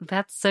show.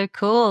 That's so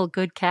cool.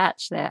 Good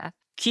catch there.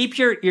 Keep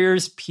your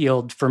ears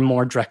peeled for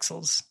more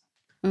Drexels.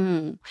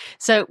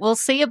 So we'll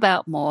see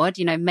about Maud.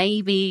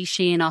 Maybe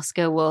she and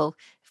Oscar will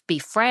be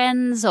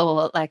friends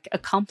or like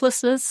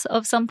accomplices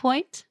of some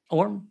point?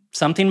 Or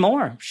something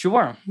more,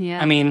 sure.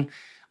 Yeah. I mean,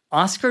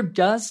 Oscar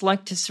does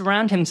like to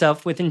surround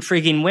himself with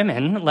intriguing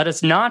women. Let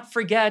us not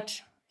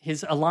forget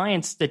his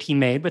alliance that he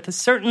made with a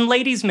certain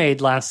lady's maid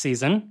last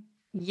season.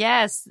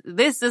 Yes,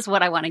 this is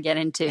what I want to get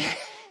into.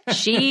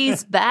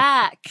 She's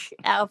back.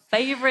 Our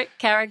favorite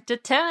character,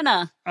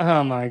 Turner.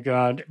 Oh my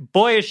God.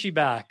 Boy, is she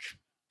back.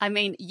 I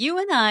mean, you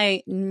and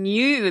I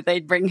knew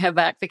they'd bring her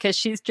back because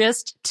she's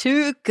just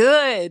too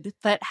good.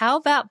 But how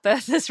about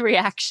Bertha's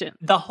reaction?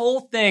 The whole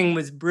thing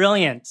was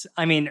brilliant.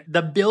 I mean,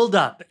 the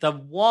build-up, the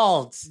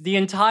waltz, the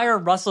entire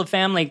Russell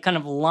family kind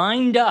of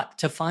lined up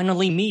to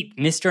finally meet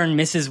Mr. and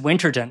Mrs.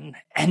 Winterton.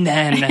 And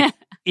then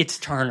it's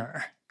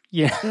Turner.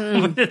 Yeah.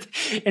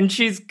 And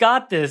she's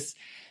got this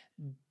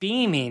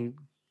beaming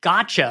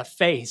gotcha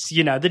face,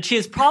 that she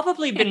has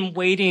probably been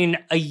waiting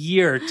a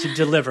year to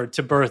deliver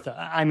to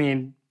Bertha. I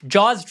mean,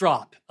 jaws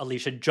drop,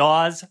 Alicia,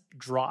 jaws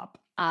drop.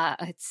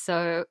 It's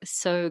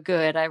so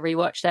good. I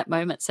rewatched that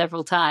moment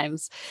several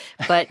times.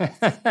 But,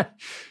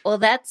 well,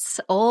 that's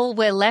all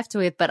we're left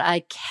with. But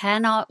I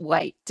cannot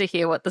wait to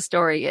hear what the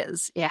story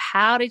is. Yeah,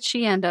 how did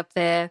she end up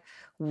there?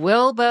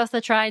 Will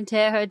Bertha try and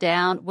tear her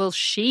down? Will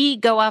she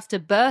go after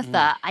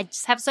Bertha? I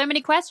just have so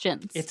many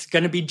questions. It's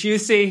going to be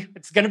juicy.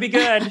 It's going to be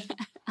good.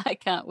 I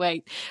can't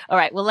wait. All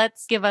right, well,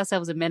 let's give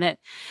ourselves a minute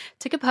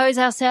to compose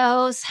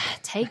ourselves,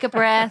 take a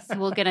breath.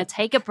 We're going to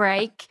take a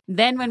break.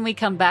 Then when we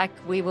come back,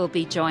 we will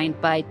be joined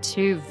by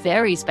two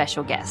very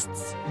special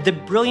guests. The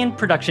brilliant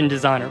production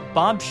designer,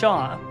 Bob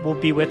Shaw, will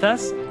be with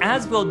us,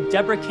 as will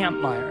Deborah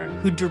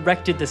Kampmeier, who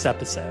directed this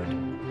episode.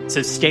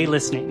 So stay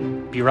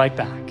listening. Be right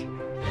back.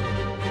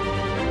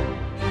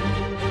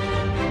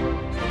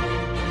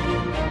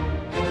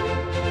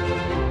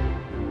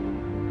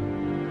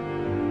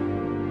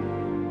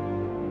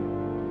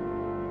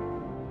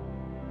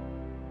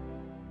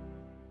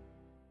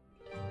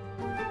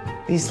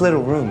 These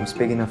little rooms,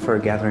 big enough for a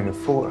gathering of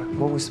 4,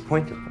 what was the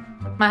point of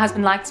them? My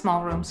husband liked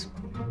small rooms.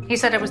 He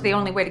said it was the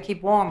only way to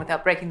keep warm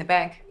without breaking the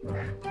bank.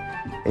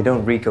 They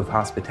don't reek of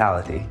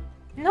hospitality.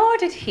 Nor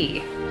did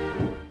he.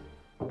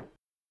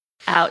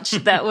 Ouch,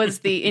 that was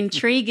the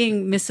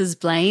intriguing Mrs.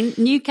 Blaine.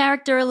 New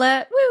character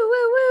alert. Woo,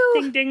 woo,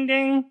 woo. Ding, ding,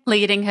 ding.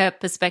 Leading her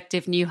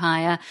prospective new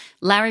hire,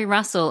 Larry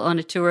Russell, on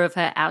a tour of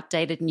her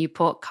outdated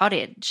Newport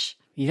cottage.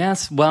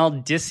 Yes, while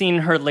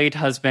dissing her late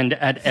husband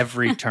at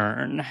every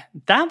turn.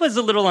 That was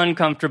a little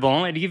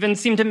uncomfortable. It even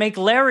seemed to make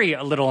Larry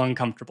a little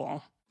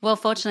uncomfortable. Well,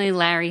 fortunately,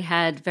 Larry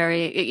had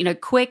very,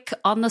 quick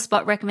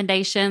on-the-spot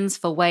recommendations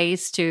for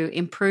ways to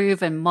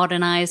improve and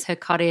modernize her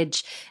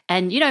cottage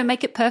and,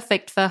 make it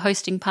perfect for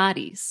hosting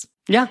parties.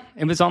 Yeah,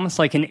 it was almost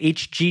like an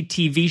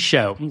HGTV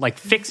show, like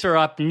Fixer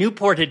Up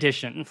Newport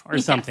Edition or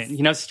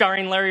something,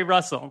 starring Larry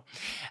Russell.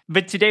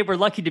 But today we're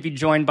lucky to be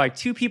joined by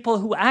two people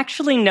who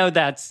actually know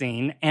that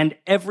scene and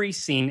every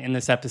scene in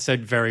this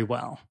episode very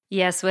well.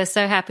 Yes, we're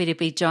so happy to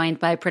be joined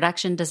by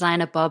production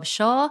designer Bob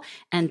Shaw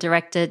and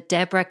director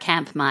Deborah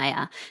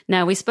Kampmeier.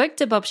 Now, we spoke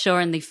to Bob Shaw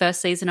in the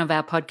first season of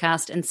our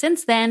podcast, and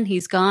since then,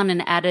 he's gone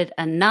and added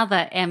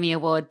another Emmy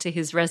Award to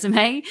his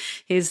resume,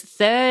 his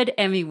third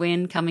Emmy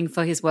win coming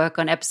for his work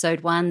on episode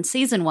 1,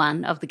 season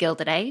 1 of The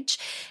Gilded Age.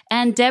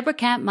 And Deborah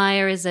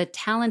Kampmeier is a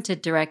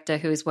talented director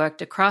who has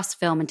worked across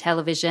film and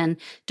television,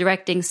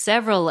 directing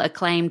several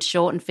acclaimed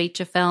short and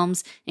feature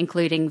films,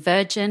 including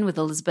Virgin with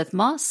Elizabeth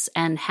Moss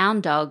and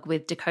Hound Dog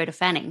with Dakota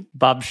Fanning.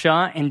 Bob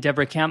Shaw and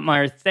Deborah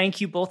Kampmeier,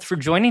 thank you both for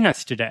joining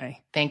us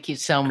today. Thank you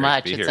so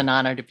much. It's an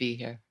honor to be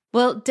here.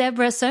 Well,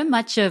 Deborah, so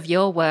much of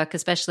your work,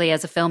 especially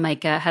as a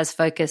filmmaker, has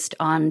focused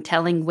on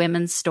telling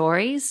women's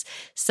stories.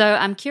 So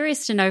I'm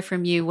curious to know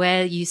from you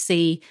where you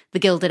see The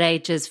Gilded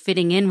Age as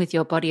fitting in with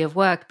your body of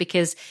work,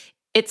 because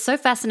it's so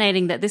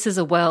fascinating that this is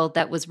a world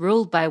that was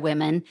ruled by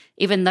women,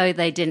 even though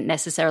they didn't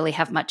necessarily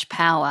have much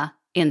power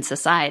in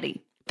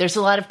society. There's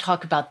a lot of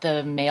talk about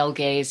the male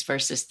gaze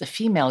versus the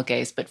female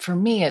gaze, but for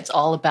me, it's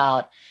all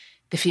about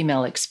the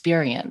female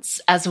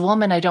experience. As a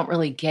woman, I don't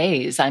really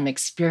gaze. I'm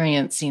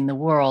experiencing the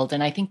world.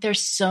 And I think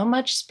there's so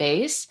much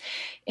space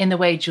in the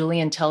way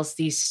Julian tells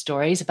these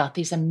stories about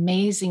these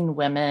amazing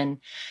women,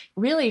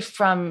 really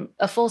from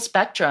a full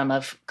spectrum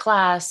of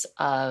class,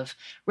 of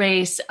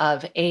race,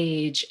 of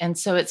age. And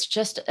so it's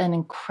just an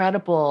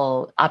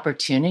incredible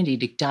opportunity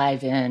to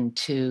dive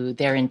into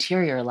their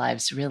interior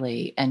lives,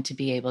 really, and to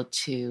be able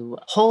to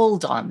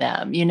hold on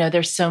them.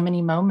 There's so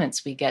many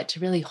moments we get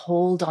to really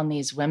hold on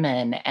these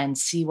women and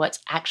see what's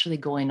actually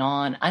going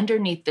on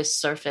underneath this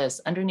surface,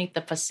 underneath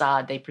the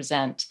facade they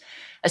present,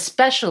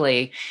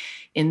 especially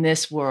in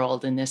this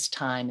world, in this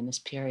time, in this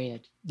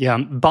period. Yeah.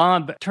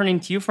 Bob,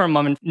 turning to you for a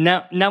moment.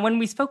 Now, when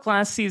we spoke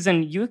last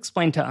season, you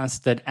explained to us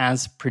that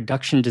as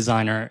production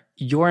designer,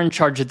 you're in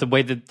charge of the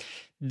way that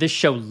this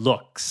show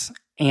looks.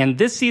 And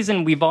this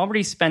season, we've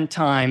already spent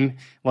time,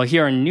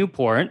 here in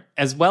Newport,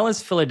 as well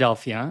as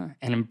Philadelphia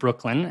and in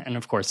Brooklyn, and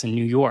of course in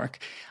New York.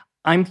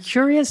 I'm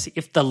curious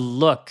if the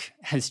look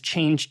has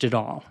changed at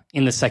all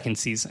in the second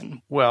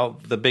season. Well,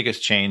 the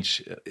biggest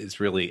change is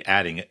really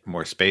adding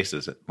more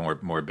spaces,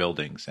 more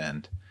buildings.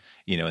 And,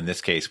 in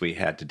this case, we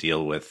had to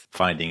deal with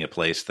finding a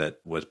place that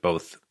was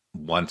both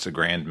once a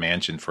grand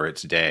mansion for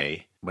its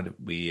day. But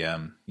we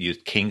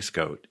used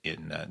Kingscote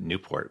in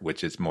Newport,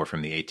 which is more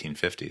from the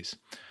 1850s.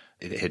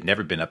 It had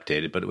never been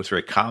updated, but it was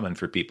very common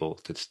for people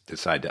to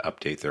decide to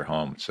update their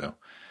home. So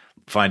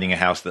finding a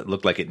house that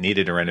looked like it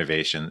needed a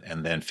renovation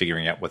and then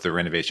figuring out what the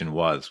renovation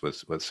was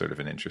sort of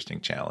an interesting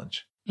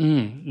challenge.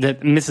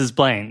 That's Mrs.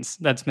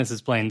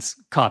 Blaine's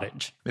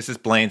cottage.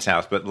 Mrs. Blaine's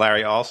house. But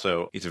Larry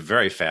also, he's a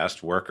very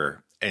fast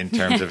worker in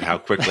terms of how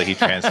quickly he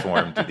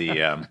transformed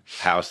the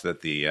house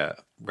that the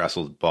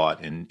Russells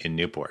bought in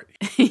Newport.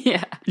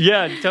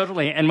 Yeah,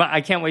 totally. And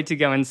I can't wait to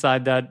go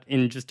inside that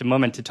in just a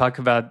moment to talk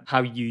about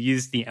how you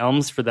use the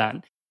elms for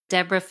that.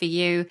 Deborah, for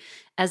you,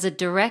 as a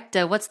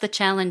director, what's the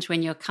challenge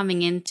when you're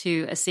coming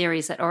into a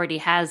series that already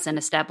has an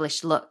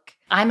established look?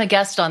 I'm a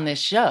guest on this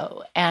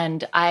show,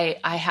 and I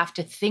have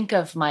to think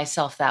of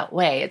myself that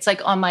way. It's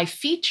like on my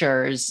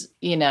features,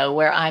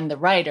 where I'm the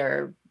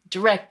writer,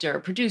 director,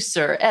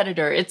 producer,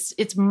 editor.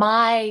 It's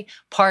my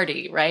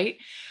party, right?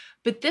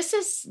 But this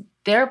is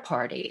their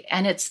party,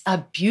 and it's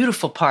a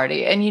beautiful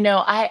party. And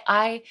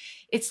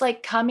it's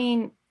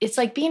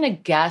like being a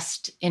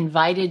guest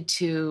invited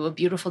to a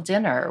beautiful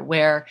dinner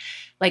where,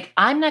 like,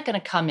 I'm not going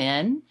to come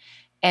in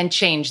and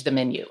change the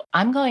menu.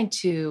 I'm going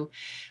to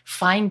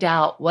find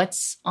out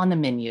what's on the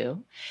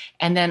menu,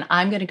 and then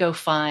I'm going to go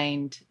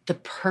find the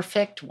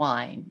perfect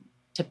wine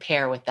to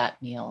pair with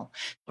that meal,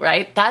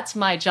 right? That's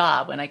my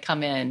job when I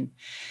come in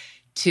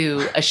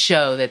to a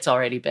show that's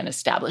already been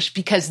established,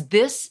 because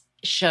this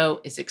show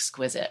is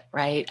exquisite,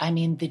 right? I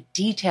mean, the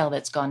detail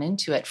that's gone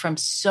into it from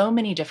so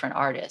many different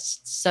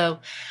artists. So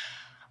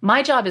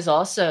my job is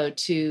also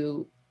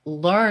to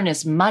learn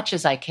as much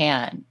as I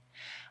can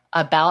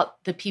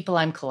about the people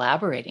I'm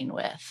collaborating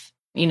with.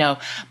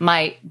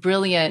 My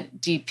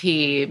brilliant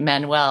DP,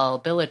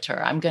 Manuel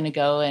Billeter, I'm going to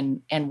go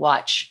and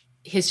watch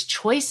his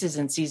choices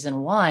in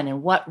season 1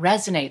 and what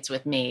resonates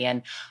with me.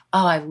 And,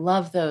 I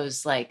love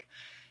those, like,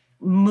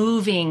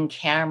 moving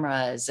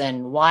cameras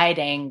and wide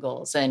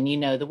angles and,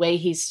 the way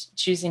he's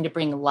choosing to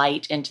bring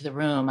light into the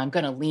room. I'm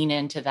going to lean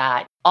into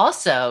that.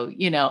 Also,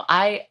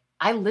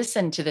 I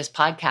listened to this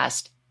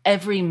podcast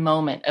every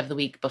moment of the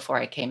week before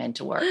I came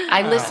into work.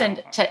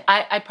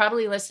 I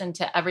probably listened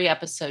to every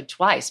episode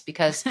twice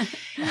because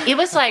it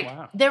was like,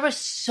 there was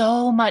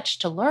so much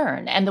to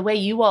learn. And the way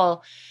you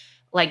all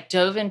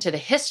dove into the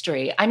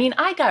history. I mean,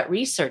 I got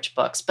research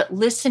books, but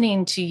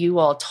listening to you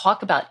all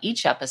talk about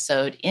each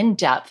episode in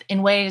depth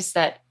in ways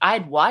that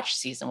I'd watched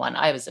season 1.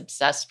 I was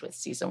obsessed with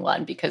season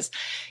 1 because,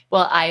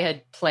 I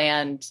had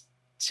planned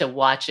to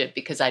watch it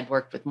because I'd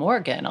worked with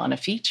Morgan on a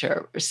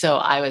feature. So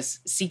I was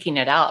seeking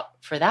it out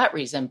for that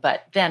reason,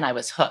 but then I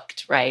was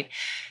hooked, right?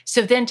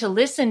 So then to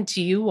listen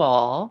to you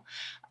all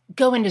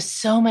go into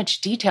so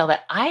much detail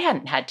that I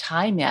hadn't had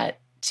time yet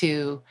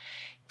to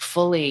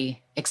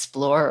fully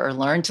explore or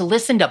learn, to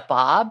listen to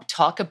Bob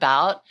talk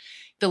about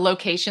the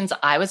locations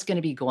I was going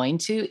to be going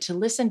to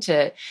listen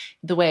to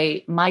the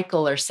way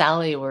Michael or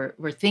Sally were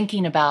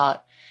thinking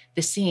about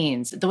the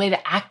scenes, the way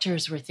the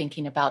actors were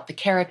thinking about the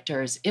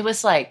characters. It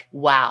was like,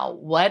 wow,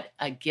 what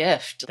a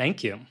gift.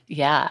 Thank you.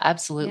 Yeah,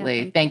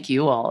 absolutely. Yeah, thank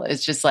you all.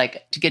 It's just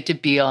like to get to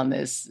be on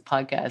this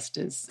podcast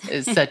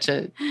is such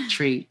a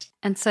treat.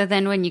 And so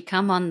then when you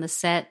come on the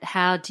set,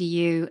 how do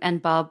you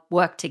and Bob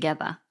work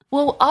together?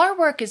 Well, our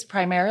work is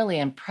primarily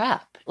in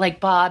prep. Like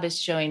Bob is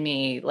showing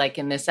me, like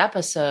in this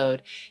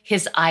episode,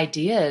 his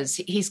ideas.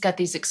 He's got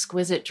these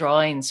exquisite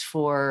drawings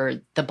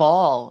for the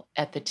ball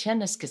at the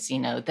tennis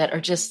casino that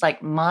are just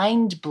like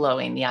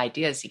mind-blowing, the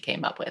ideas he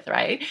came up with,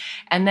 right?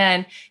 And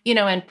then,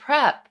 in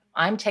prep,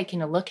 I'm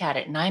taking a look at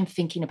it and I'm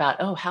thinking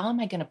about, how am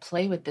I going to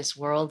play with this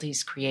world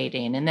he's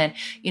creating? And then,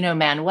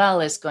 Manuel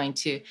is going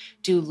to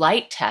do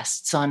light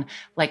tests on,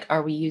 like,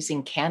 are we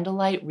using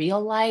candlelight, real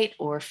light,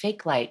 or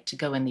fake light to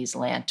go in these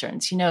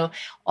lanterns?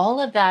 All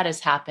of that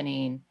is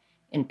happening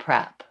in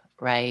prep,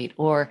 right?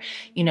 Or,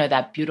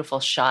 that beautiful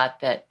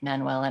shot that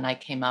Manuel and I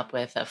came up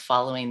with of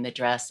following the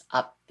dress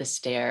up the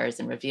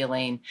stairs and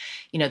revealing,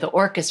 the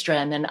orchestra,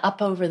 and then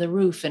up over the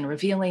roof and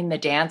revealing the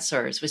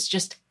dancers was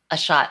just a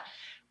shot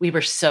we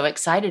were so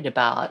excited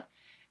about.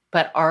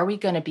 But are we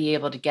going to be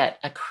able to get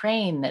a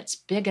crane that's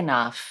big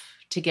enough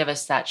to give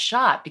us that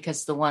shot?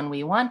 Because the one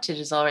we wanted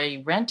is already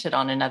rented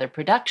on another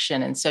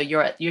production. And so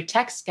you're at your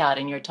tech scout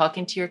and you're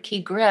talking to your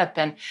key grip.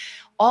 And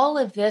all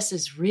of this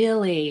is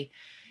really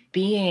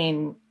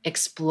being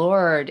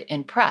explored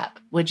in prep.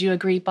 Would you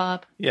agree,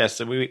 Bob? Yes.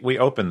 So we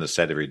open the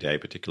set every day,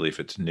 particularly if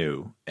it's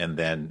new. And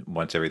then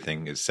once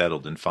everything is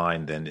settled and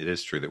fine, then it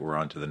is true that we're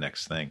on to the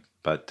next thing.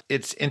 But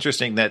it's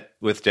interesting that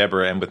with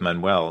Deborah and with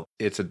Manuel,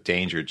 it's a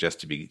danger just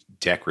to be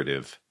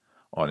decorative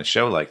on a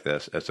show like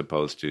this, as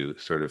opposed to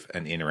sort of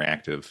an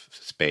interactive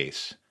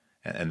space.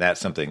 And that's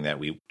something that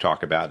we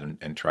talk about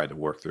and try to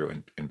work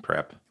through in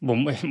prep.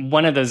 Well,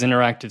 one of those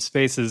interactive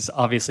spaces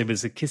obviously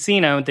was the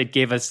casino that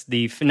gave us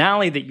the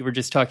finale that you were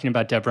just talking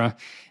about, Deborah.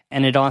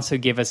 And it also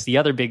gave us the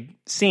other big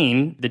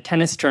scene, the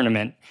tennis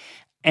tournament.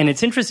 And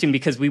it's interesting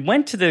because we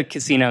went to the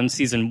casino in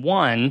season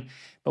 1,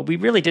 but we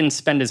really didn't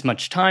spend as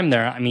much time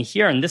there. I mean,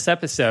 here in this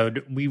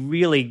episode, we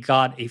really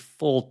got a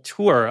full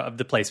tour of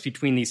the place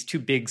between these two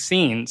big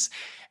scenes.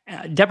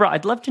 Deborah,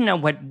 I'd love to know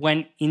what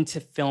went into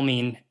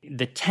filming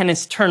the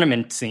tennis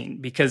tournament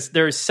scene, because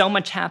there's so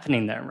much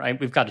happening there, right?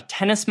 We've got a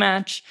tennis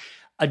match,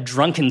 a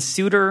drunken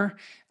suitor,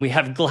 we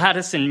have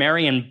Gladys and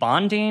Marion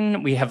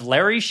bonding, we have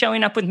Larry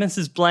showing up with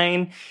Mrs.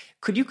 Blaine.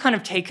 Could you kind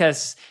of take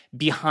us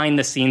behind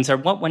the scenes, or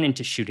what went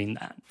into shooting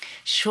that?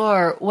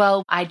 Sure.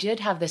 Well, I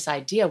did have this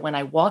idea when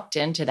I walked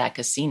into that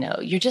casino.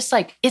 You're just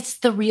like, it's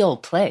the real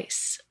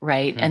place,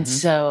 right? Mm-hmm. And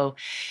so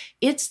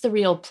it's the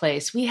real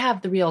place. We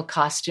have the real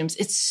costumes.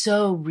 It's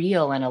so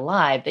real and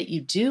alive that you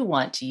do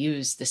want to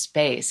use the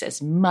space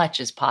as much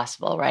as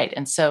possible, right?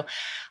 And so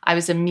I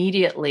was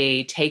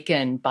immediately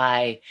taken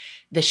by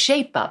the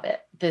shape of it,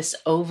 this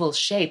oval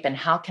shape, and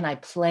how can I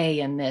play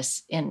in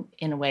this, in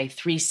a way,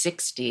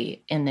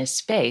 360 in this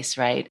space,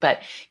 right?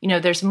 But, you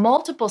know, there's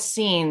multiple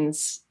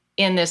scenes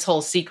in this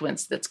whole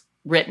sequence that's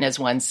written as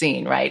one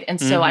scene, right? And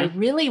so I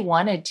really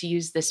wanted to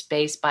use this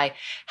space by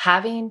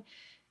having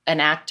an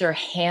actor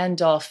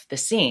hand off the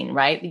scene,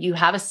 right? You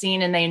have a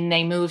scene and then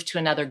they move to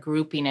another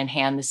grouping and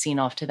hand the scene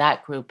off to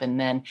that group, and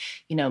then,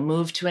 you know,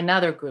 move to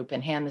another group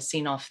and hand the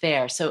scene off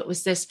there. So it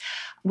was this,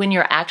 when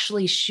you're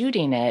actually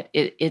shooting it,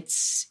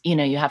 it's, you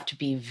know, you have to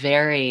be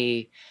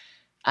very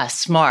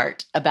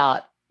smart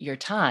about your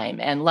time.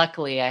 And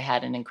luckily I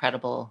had an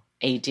incredible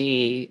AD.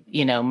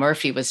 You know,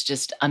 Murphy was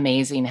just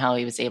amazing how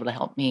he was able to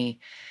help me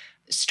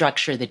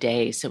structure the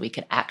day so we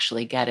could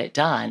actually get it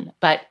done.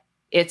 But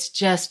it's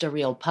just a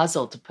real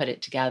puzzle to put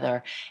it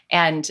together.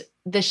 And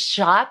the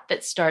shot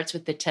that starts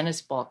with the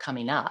tennis ball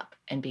coming up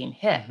and being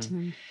hit,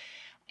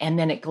 and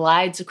then it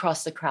glides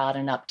across the crowd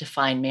and up to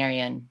find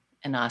Marion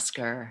and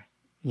Oscar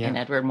and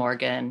Edward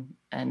Morgan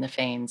and the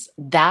Fanes,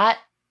 that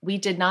we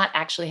did not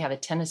actually have a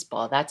tennis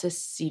ball. That's a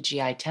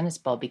CGI tennis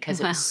ball because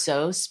it was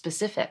so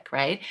specific,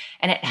 right?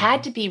 And it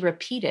had to be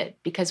repeated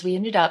because we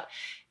ended up,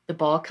 the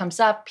ball comes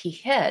up, he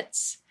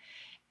hits,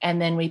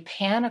 and then we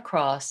pan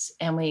across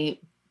and we,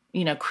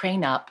 you know,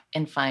 crane up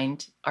and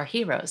find our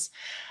heroes.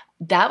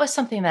 That was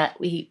something that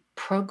we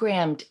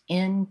programmed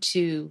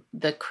into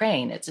the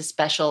crane. It's a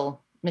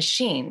special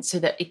machine so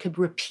that it could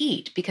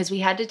repeat, because we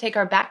had to take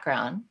our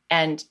background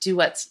and do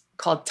what's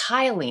called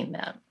tiling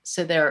them.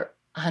 So there are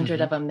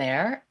 100 of them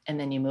there, and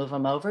then you move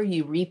them over.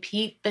 You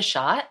repeat the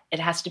shot. It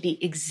has to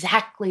be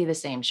exactly the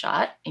same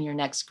shot in your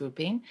next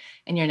grouping,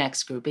 and your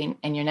next grouping,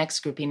 and your next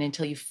grouping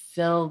until you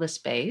fill the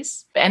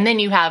space. And then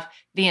you have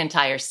the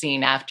entire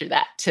scene after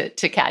that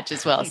to catch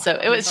as well. So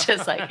it was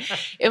just like,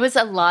 it was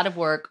a lot of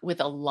work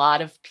with a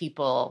lot of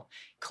people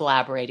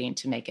collaborating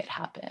to make it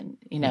happen.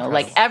 You know,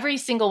 like every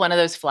single one of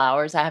those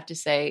flowers, I have to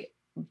say,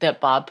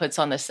 that Bob puts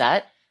on the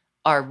set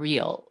are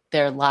real.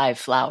 They're live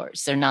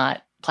flowers. They're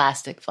not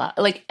plastic flower.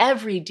 Like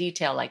every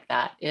detail like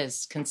that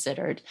is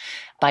considered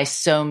by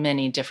so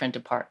many different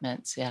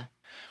departments. Yeah.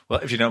 Well,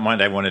 if you don't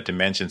mind, I wanted to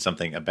mention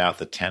something about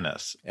the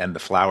tennis and the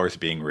flowers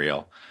being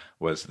real.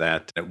 Was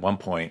that at one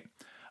point,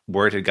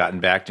 word had gotten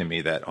back to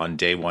me that on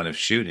day one of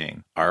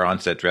shooting, our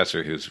on-set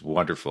dresser, who's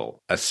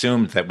wonderful,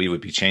 assumed that we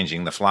would be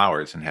changing the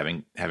flowers and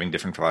having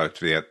different flowers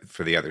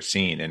for the other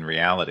scene. In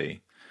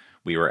reality,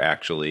 we were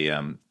actually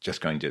just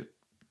going to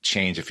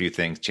change a few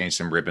things, change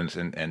some ribbons,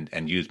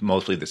 and use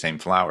mostly the same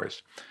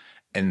flowers.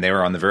 And they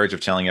were on the verge of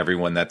telling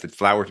everyone that the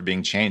flowers were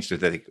being changed so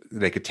that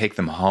they could take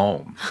them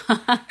home.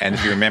 And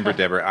if you remember,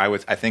 Deborah,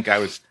 I think I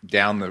was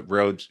down the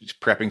road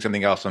prepping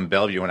something else on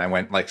Bellevue, and I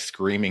went like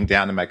screaming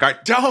down to my car,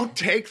 "Don't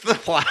take the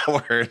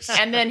flowers!"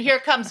 And then here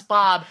comes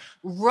Bob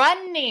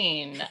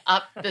running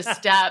up the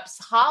steps,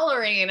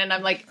 hollering, and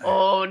I'm like,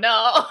 "Oh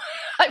no,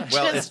 I've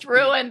just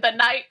ruined the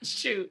night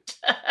shoot."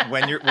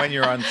 when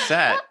you're on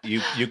set,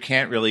 you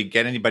can't really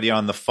get anybody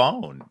on the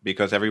phone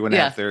because everyone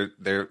has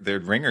their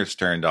ringers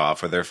turned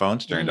off or their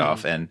phones turned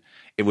off, and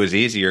it was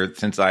easier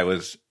since I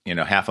was, you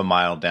know, half a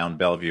mile down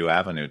Bellevue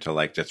Avenue to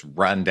like just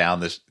run down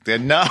this.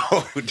 No,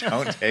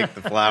 don't take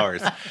the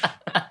flowers.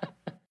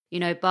 You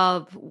know,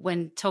 Bob,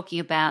 when talking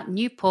about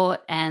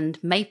Newport and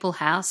Maple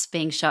House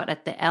being shot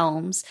at the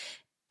Elms,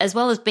 as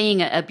well as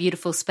being a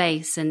beautiful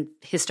space and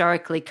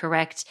historically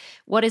correct,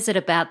 what is it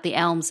about the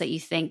Elms that you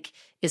think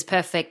is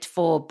perfect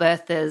for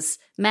Bertha's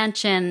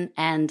mansion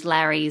and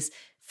Larry's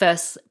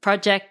first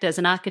project as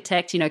an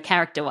architect, you know,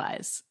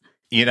 character-wise?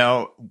 You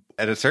know,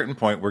 at a certain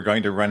point, we're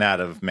going to run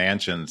out of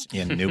mansions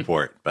in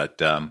Newport,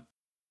 but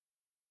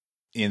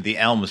in the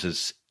Elms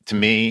is, to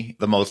me,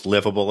 the most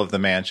livable of the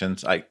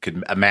mansions. I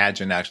could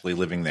imagine actually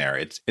living there.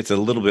 It's a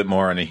little bit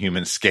more on a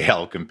human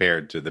scale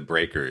compared to the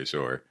Breakers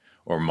or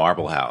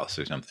Marble House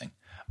or something.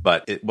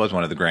 But it was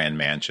one of the grand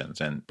mansions,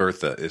 and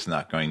Bertha is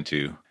not going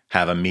to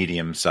have a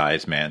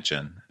medium-sized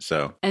mansion.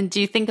 So, and do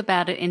you think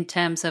about it in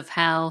terms of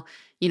how,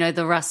 you know,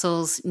 the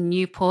Russells'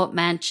 Newport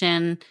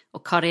mansion or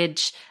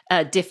cottage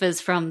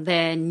differs from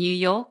their New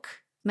York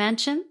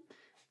mansion?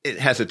 It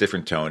has a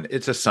different tone.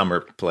 It's a summer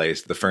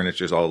place. The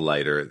furniture's all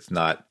lighter. It's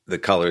not, the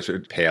colors are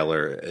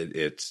paler.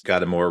 It's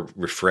got a more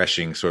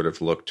refreshing sort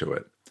of look to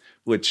it,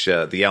 which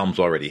the Elms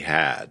already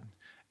had.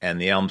 And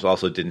the Elms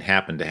also didn't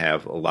happen to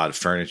have a lot of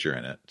furniture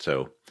in it.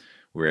 So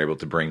we were able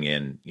to bring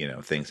in,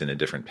 things in a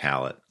different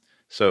palette.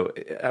 So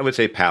I would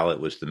say palette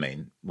was the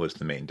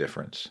main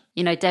difference.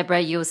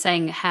 Deborah, you were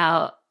saying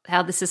how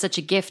this is such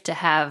a gift to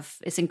have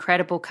this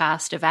incredible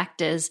cast of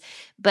actors,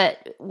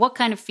 but what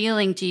kind of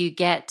feeling do you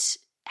get?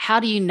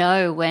 How do you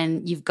know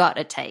when you've got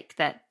a take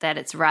that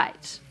it's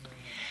right?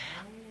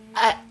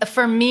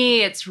 For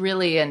me, it's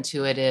really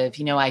intuitive.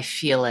 I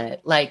feel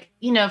it. Like,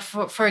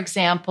 for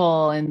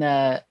example, in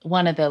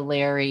one of the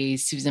Larry,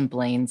 Susan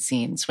Blaine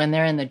scenes, when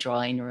they're in the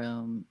drawing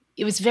room,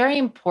 it was very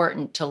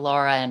important to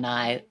Laura and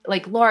I.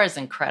 Like, Laura's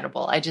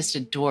incredible. I just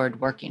adored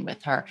working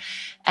with her.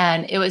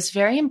 And it was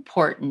very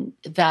important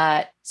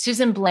that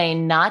Susan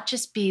Blaine not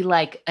just be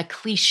like a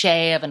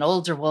cliche of an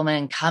older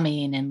woman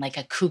coming and like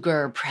a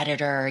cougar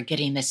predator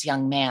getting this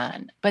young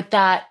man, but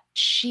that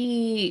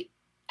she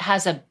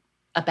has a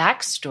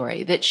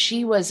backstory, that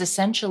she was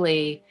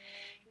essentially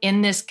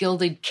in this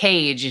gilded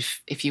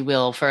cage, if you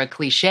will, for a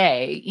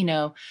cliche.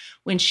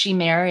 When she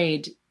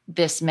married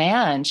this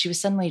man, she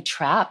was suddenly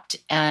trapped,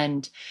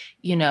 and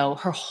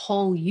her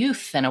whole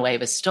youth in a way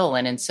was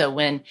stolen. And so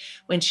when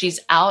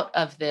she's out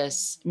of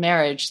this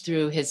marriage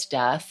through his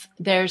death,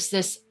 there's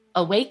this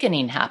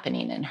awakening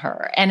happening in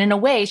her. And in a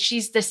way,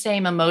 she's the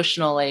same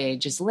emotional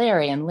age as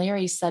Larry, and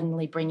Larry's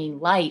suddenly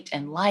bringing light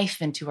and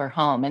life into her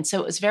home. And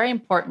so it was very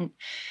important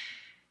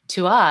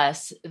to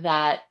us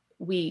that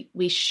we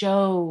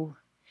show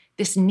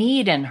this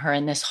need in her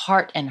and this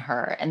heart in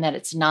her, and that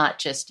it's not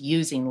just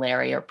using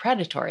Larry or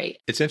predatory.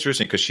 It's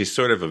interesting because she's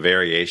sort of a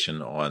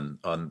variation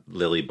on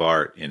Lily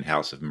Bart in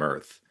House of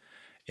Mirth,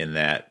 in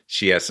that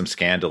she has some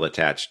scandal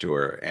attached to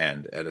her,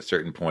 and at a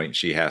certain point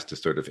she has to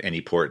sort of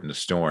any port in the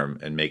storm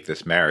and make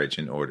this marriage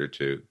in order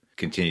to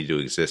continue to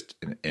exist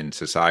in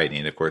society.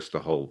 And of course, the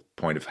whole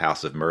point of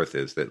House of Mirth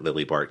is that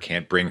Lily Bart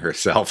can't bring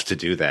herself to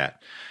do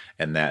that,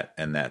 and that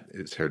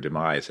is her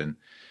demise. And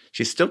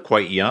she's still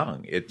quite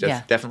young. It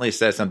just definitely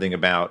says something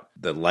about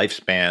the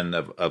lifespan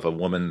of a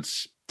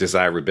woman's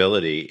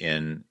desirability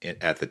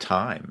at the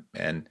time.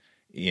 And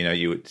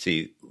you would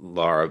see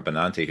Laura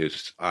Benanti,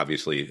 who's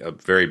obviously a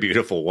very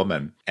beautiful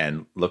woman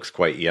and looks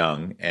quite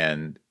young,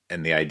 and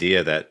the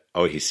idea that,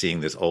 he's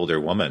seeing this older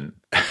woman,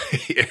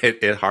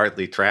 it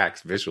hardly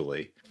tracks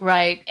visually.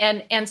 Right.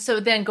 And so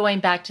then going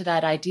back to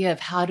that idea of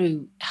how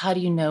do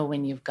you know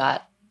when you've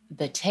got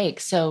the take?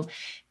 So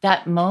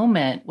that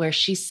moment where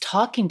she's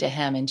talking to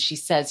him and she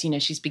says,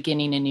 she's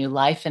beginning a new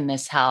life in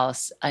this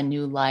house, a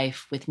new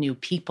life with new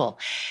people.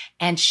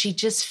 And she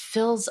just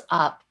fills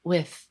up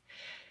with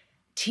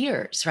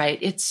tears, right?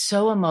 It's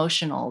so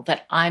emotional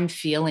that I'm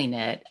feeling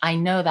it. I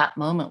know that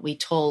moment we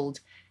told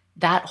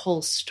that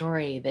whole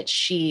story that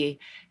she,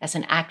 as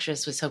an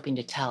actress, was hoping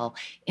to tell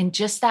in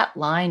just that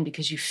line,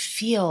 because you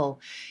feel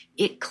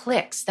it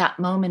clicks. That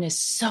moment is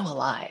so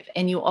alive,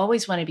 and you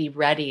always want to be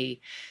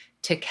ready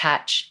to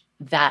catch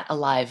that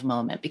alive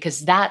moment, because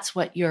that's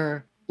what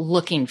you're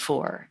looking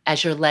for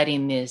as you're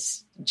letting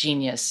these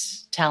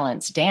genius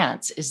talents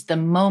dance, is the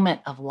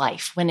moment of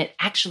life when it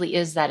actually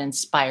is that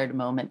inspired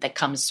moment that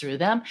comes through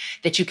them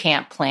that you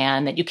can't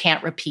plan, that you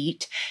can't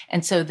repeat.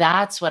 And so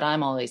that's what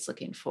I'm always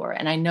looking for.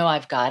 And I know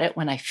I've got it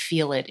when I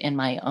feel it in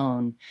my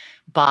own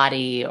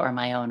body or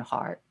my own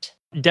heart.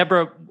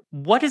 Deborah,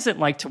 what is it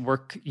like to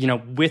work,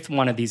 with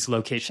one of these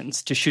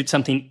locations, to shoot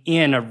something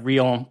in a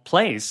real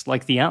place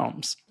like the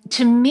Elms?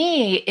 To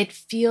me, it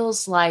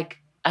feels like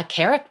a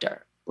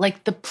character.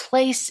 Like the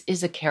place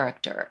is a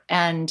character,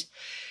 and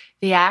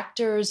the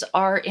actors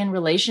are in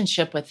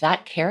relationship with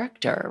that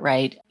character,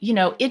 right?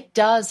 It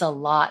does a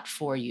lot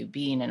for you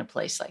being in a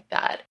place like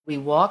that. We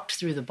walked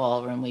through the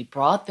ballroom, we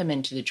brought them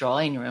into the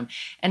drawing room,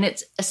 and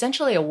it's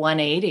essentially a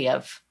 180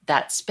 of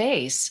that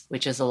space,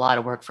 which is a lot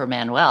of work for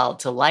Manuel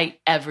to light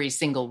every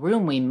single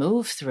room we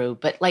move through.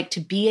 But like to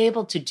be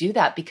able to do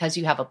that because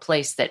you have a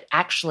place that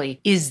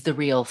actually is the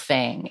real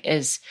thing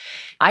is,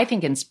 I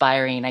think,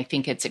 inspiring. I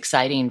think it's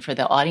exciting for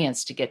the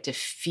audience to get to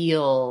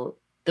feel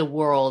the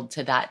world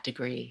to that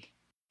degree.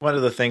 One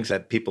of the things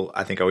that people,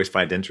 I think, always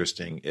find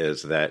interesting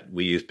is that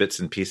we use bits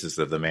and pieces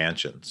of the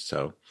mansions.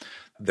 So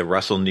the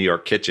Russell New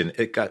York kitchen,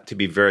 it got to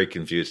be very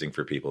confusing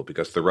for people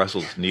because the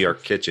Russell's New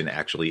York kitchen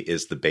actually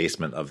is the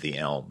basement of the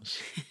Elms.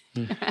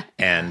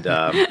 And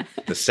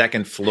the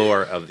second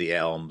floor of the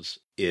Elms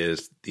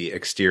is the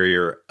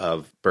exterior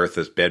of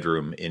Bertha's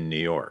bedroom in New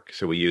York.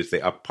 So we use the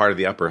part of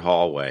the upper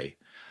hallway.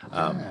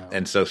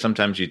 And so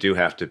sometimes you do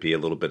have to be a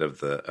little bit of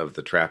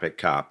the traffic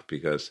cop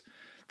because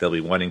they'll be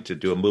wanting to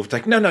do a move. It's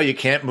like, no, you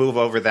can't move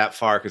over that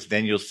far because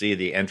then you'll see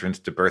the entrance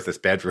to Bertha's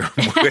bedroom,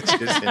 which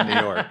is in New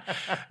York.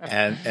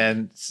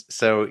 And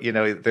so,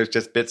 there's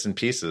just bits and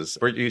pieces.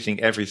 We're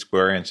using every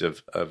square inch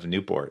of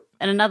Newport.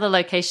 And another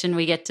location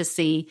we get to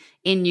see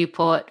in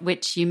Newport,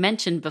 which you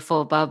mentioned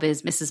before, Bob,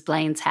 is Mrs.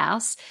 Blaine's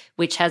house,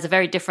 which has a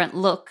very different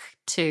look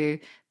to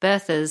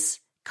Bertha's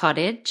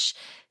cottage.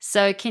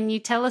 So can you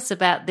tell us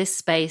about this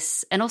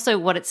space and also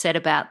what it said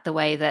about the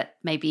way that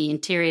maybe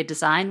interior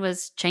design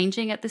was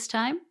changing at this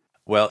time?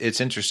 Well,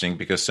 it's interesting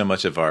because so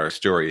much of our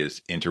story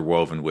is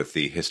interwoven with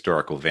the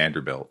historical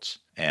Vanderbilts.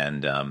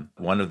 And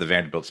one of the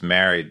Vanderbilts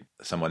married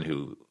someone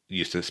who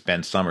used to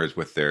spend summers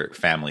with their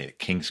family at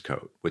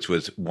Kingscote, which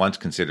was once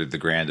considered the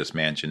grandest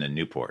mansion in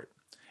Newport.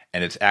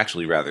 And it's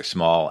actually rather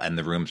small, and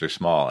the rooms are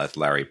small, as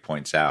Larry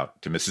points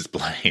out to Mrs.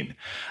 Blaine.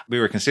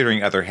 We were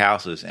considering other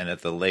houses, and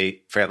at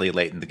fairly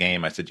late in the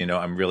game, I said,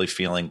 I'm really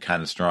feeling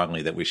kind of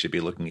strongly that we should be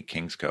looking at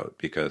Kingscote,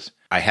 because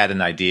I had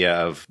an idea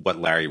of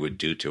what Larry would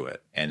do to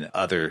it, and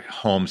other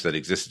homes that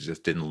existed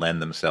just didn't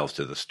lend themselves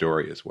to the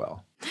story as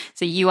well.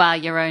 So you are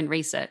your own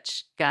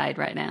research guide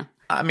right now.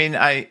 I mean,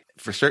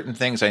 for certain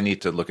things, I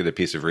need to look at a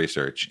piece of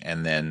research,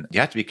 and then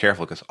you have to be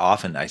careful because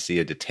often I see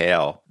a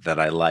detail that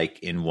I like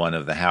in one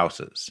of the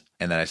houses.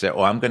 And then I say,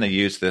 I'm going to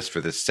use this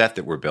for the set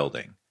that we're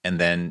building. And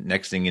then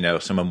next thing you know,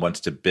 someone wants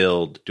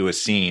to do a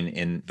scene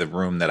in the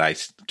room that I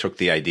took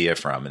the idea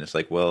from. And it's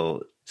like,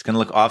 well, it's going to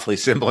look awfully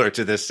similar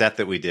to this set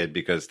that we did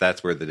because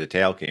that's where the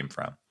detail came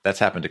from. That's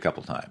happened a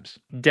couple times.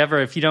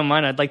 Deborah, if you don't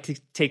mind, I'd like to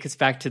take us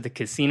back to the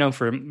casino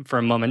for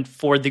a moment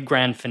for the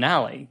grand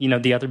finale,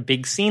 the other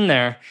big scene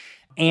there.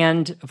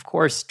 And, of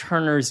course,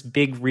 Turner's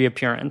big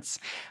reappearance.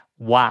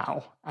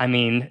 Wow. I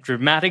mean,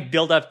 dramatic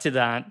build-up to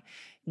that.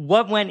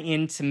 What went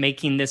into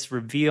making this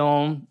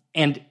reveal?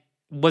 And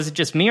was it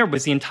just me, or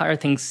was the entire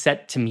thing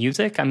set to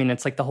music? I mean,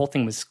 it's like the whole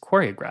thing was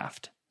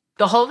choreographed.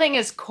 The whole thing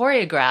is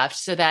choreographed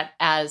so that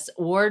as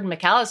Ward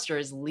McAllister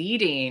is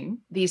leading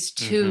these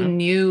two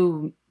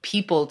new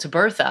people to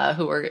Bertha,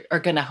 who are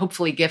going to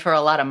hopefully give her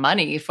a lot of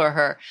money for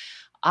her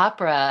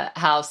opera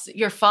house,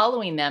 you're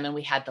following them, and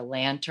we had the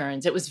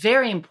lanterns. It was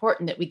very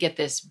important that we get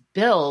this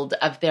build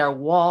of their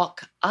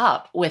walk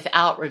up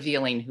without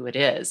revealing who it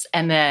is.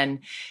 And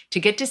then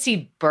to get to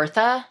see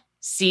Bertha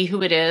see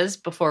who it is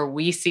before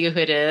we see who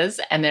it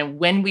is, and then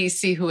when we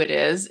see who it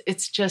is,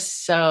 it's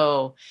just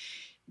so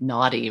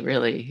naughty,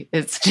 really.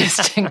 It's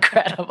just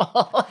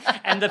incredible.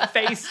 And the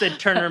face that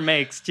Turner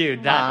makes, too,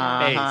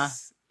 that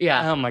face.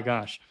 Yeah. Oh, my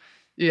gosh.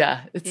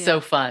 Yeah, it's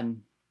so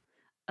fun.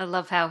 I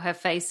love how her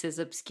face is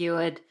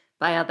obscured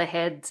by other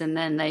heads and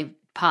then they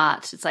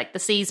part. It's like the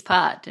seas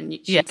part and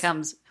she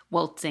comes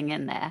waltzing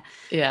in there.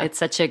 Yeah. It's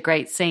such a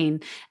great scene.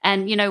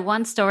 And,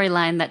 one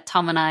storyline that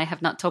Tom and I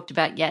have not talked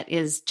about yet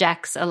is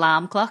Jack's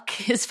alarm clock,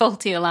 his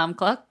faulty alarm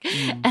clock.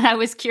 And I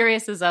was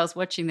curious as I was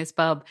watching this,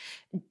 Bob,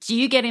 do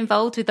you get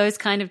involved with those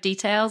kind of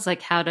details,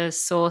 like how to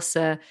source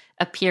a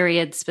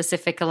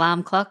period-specific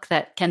alarm clock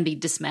that can be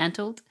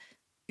dismantled?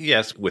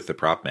 Yes, with the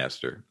prop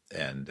master.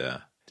 And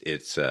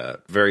it's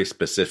a very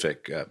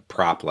specific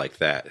prop like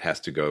that. It has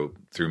to go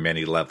through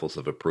many levels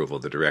of approval.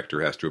 The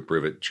director has to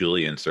approve it.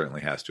 Julian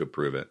certainly has to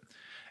approve it.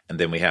 And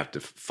then we have to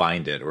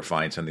find it or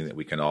find something that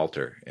we can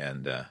alter.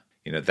 And,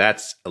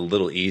 that's a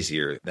little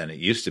easier than it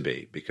used to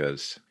be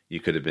because you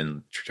could have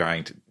been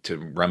trying to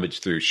rummage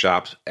through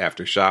shop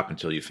after shop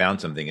until you found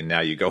something. And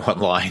now you go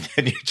online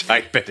and you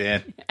type it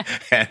in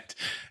and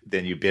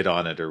then you bid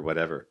on it or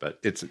whatever. But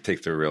it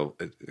takes a real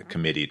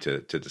committee to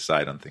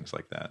decide on things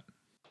like that.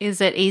 Is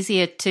it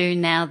easier too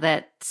now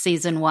that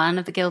season 1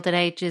 of The Gilded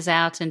Age is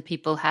out and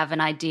people have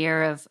an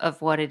idea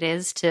of what it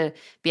is to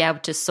be able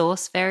to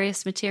source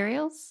various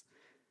materials?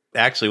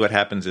 Actually, what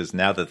happens is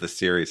now that the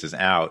series is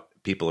out,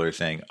 people are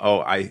saying,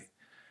 I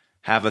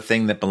have a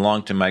thing that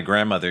belonged to my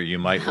grandmother. You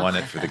might want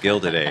it for The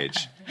Gilded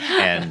Age.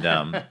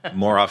 And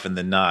more often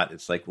than not,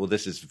 it's like, well,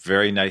 this is a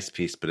very nice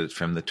piece, but it's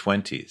from the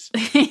 20s.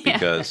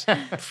 Because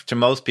to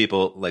most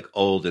people, like,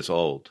 old is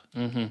old.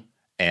 Mm-hmm.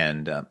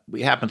 And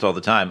it happens all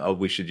the time.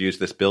 We should use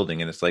this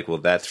building, and it's like, well,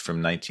 that's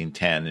from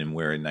 1910, and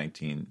we're in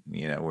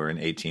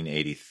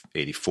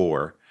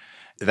 1884.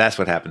 That's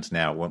what happens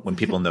now. When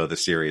people know the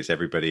series,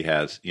 everybody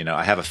has,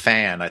 I have a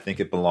fan. I think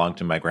it belonged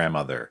to my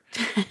grandmother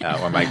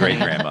or my great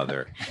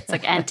grandmother. It's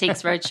like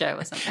Antiques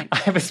Roadshow or something.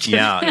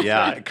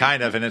 Yeah,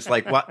 kind of. And it's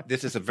like,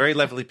 this is a very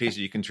lovely piece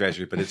you can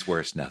treasure, but it's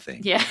worth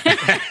nothing. Yeah.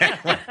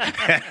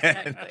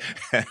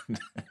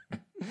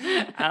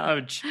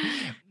 Ouch.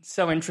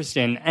 So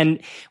interesting.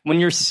 And when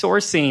you're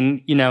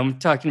sourcing,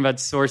 talking about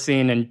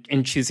sourcing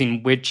and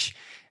choosing which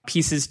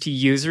pieces to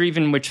use or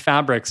even which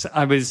fabrics,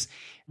 I was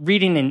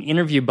reading an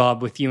interview,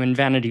 Bob, with you in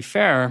Vanity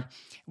Fair,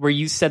 where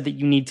you said that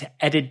you need to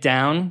edit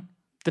down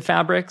the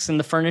fabrics and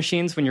the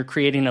furnishings when you're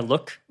creating a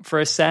look for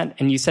a set.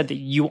 And you said that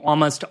you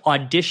almost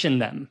audition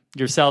them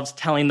yourselves,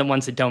 telling the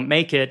ones that don't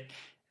make it,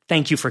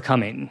 thank you for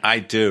coming. I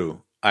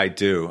do. I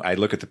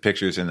look at the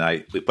pictures and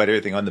we put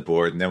everything on the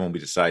board. And then when we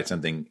decide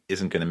something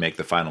isn't going to make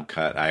the final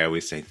cut, I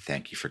always say,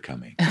 thank you for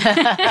coming.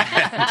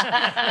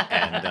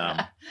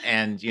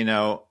 and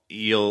you'll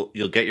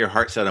get your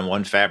heart set on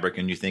one fabric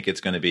and you think it's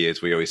going to be,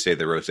 as we always say,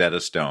 the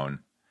Rosetta Stone.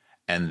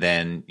 And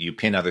then you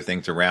pin other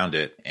things around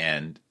it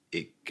and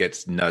it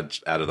gets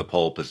nudged out of the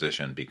pole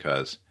position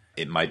because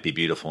it might be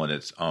beautiful in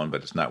its own,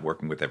 but it's not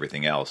working with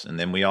everything else. And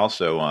then we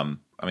also,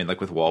 like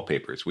with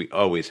wallpapers, we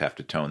always have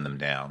to tone them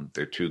down.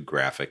 They're too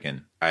graphic.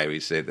 And I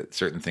always say that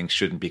certain things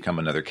shouldn't become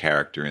another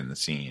character in the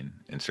scene.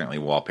 And certainly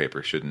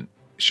wallpaper shouldn't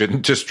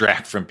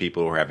distract from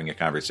people who are having a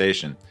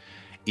conversation,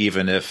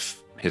 even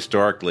if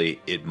historically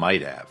it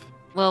might have.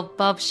 Well,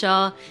 Bob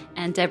Shaw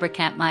and Deborah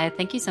Kampmeier,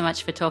 thank you so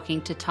much for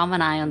talking to Tom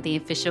and I on the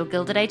official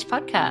Gilded Age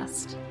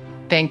podcast.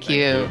 Thank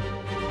you.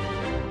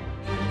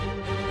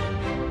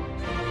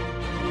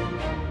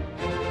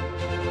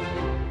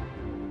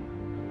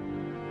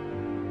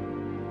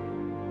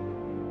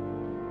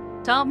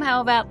 Tom, how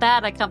about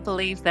that? I can't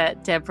believe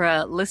that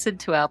Deborah listened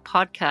to our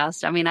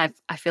podcast. I mean, I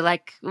feel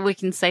like we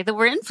can say that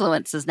we're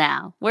influencers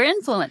now. We're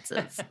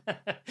influencers.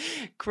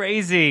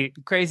 Crazy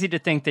to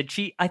think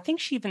that I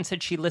think she even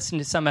said she listened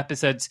to some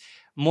episodes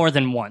more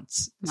than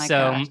once.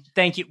 Gosh.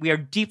 Thank you. We are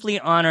deeply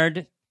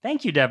honored.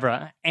 Thank you,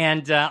 Deborah.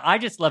 And I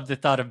just love the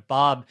thought of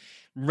Bob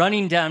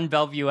running down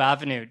Bellevue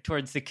Avenue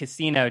towards the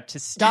casino to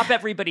stop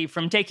everybody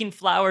from taking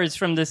flowers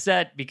from the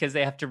set because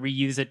they have to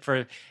reuse it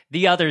for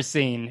the other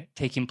scene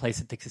taking place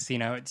at the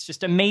casino. It's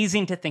just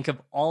amazing to think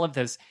of all of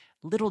those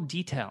little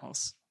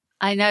details.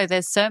 I know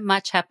there's so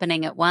much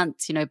happening at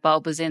once. You know,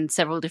 Bob was in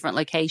several different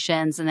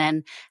locations and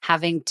then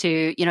having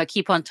to,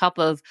 keep on top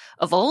of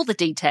all the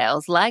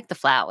details like the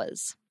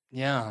flowers.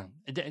 Yeah.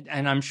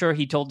 And I'm sure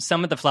he told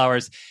some of the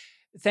flowers,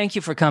 thank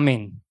you for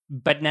coming,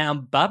 but now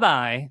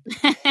bye-bye.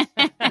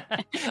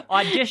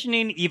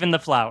 Auditioning even the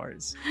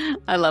flowers.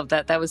 I love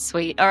that. That was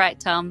sweet. All right,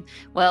 Tom.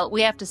 Well,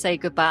 we have to say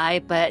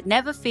goodbye, but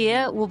never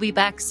fear. We'll be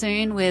back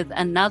soon with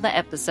another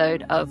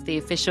episode of the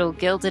official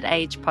Gilded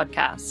Age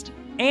podcast.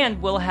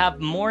 And we'll have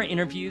more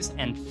interviews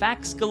and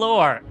facts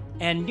galore.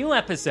 And new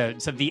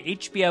episodes of the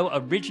HBO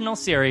original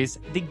series,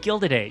 The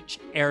Gilded Age,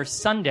 air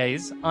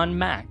Sundays on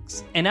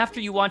Max. And after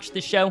you watch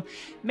the show,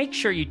 make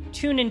sure you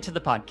tune into the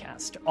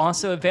podcast,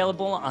 also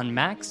available on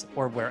Max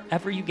or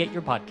wherever you get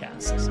your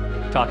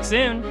podcasts. Talk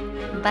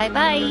soon.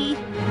 Bye-bye.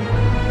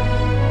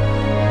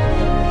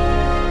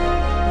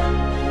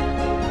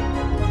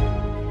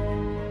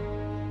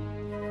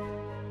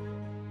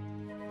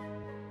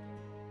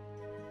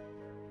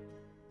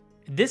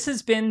 This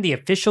has been the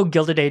official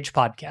Gilded Age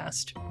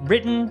podcast,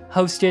 written,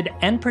 hosted,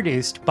 and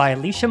produced by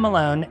Alicia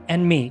Malone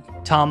and me,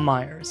 Tom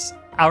Myers.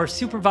 Our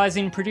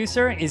supervising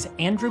producer is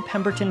Andrew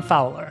Pemberton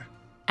Fowler.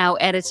 Our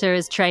editor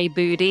is Trey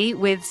Booty,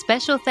 with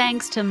special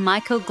thanks to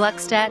Michael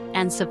Gluckstadt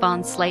and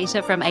Savon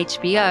Slater from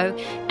HBO,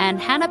 and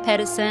Hannah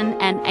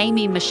Pedersen and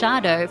Amy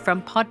Machado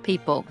from Pod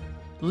People.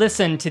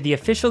 Listen to the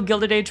official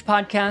Gilded Age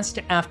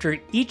podcast after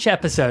each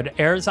episode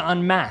airs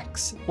on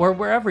Max or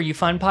wherever you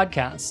find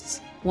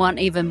podcasts. Want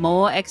even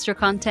more extra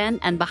content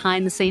and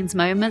behind-the-scenes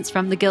moments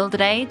from the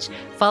Gilded Age?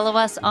 Follow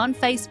us on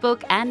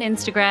Facebook and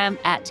Instagram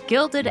at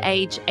Gilded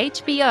Age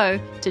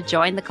HBO to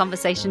join the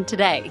conversation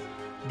today.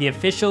 The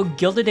official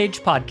Gilded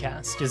Age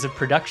podcast is a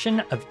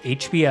production of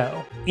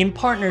HBO in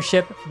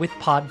partnership with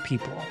Pod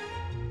People.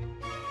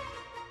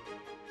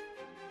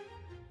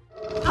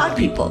 Pod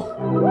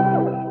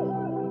People.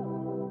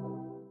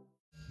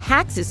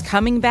 Hacks is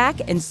coming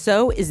back, and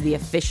so is the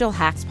official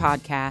Hacks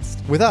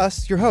podcast. With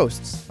us, your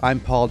hosts.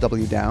 I'm Paul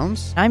W.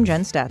 Downs. I'm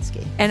Jen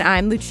Statsky. And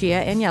I'm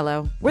Lucia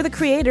Agnello. We're the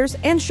creators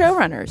and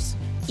showrunners.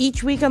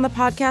 Each week on the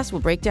podcast, we'll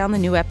break down the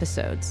new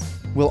episodes.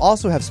 We'll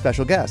also have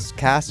special guests,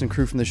 cast and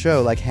crew from the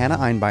show like Hannah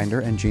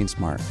Einbinder and Jean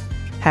Smart.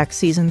 Hacks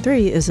Season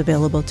 3 is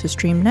available to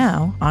stream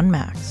now on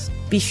Max.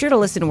 Be sure to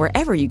listen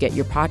wherever you get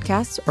your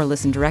podcasts or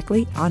listen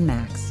directly on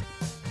Max.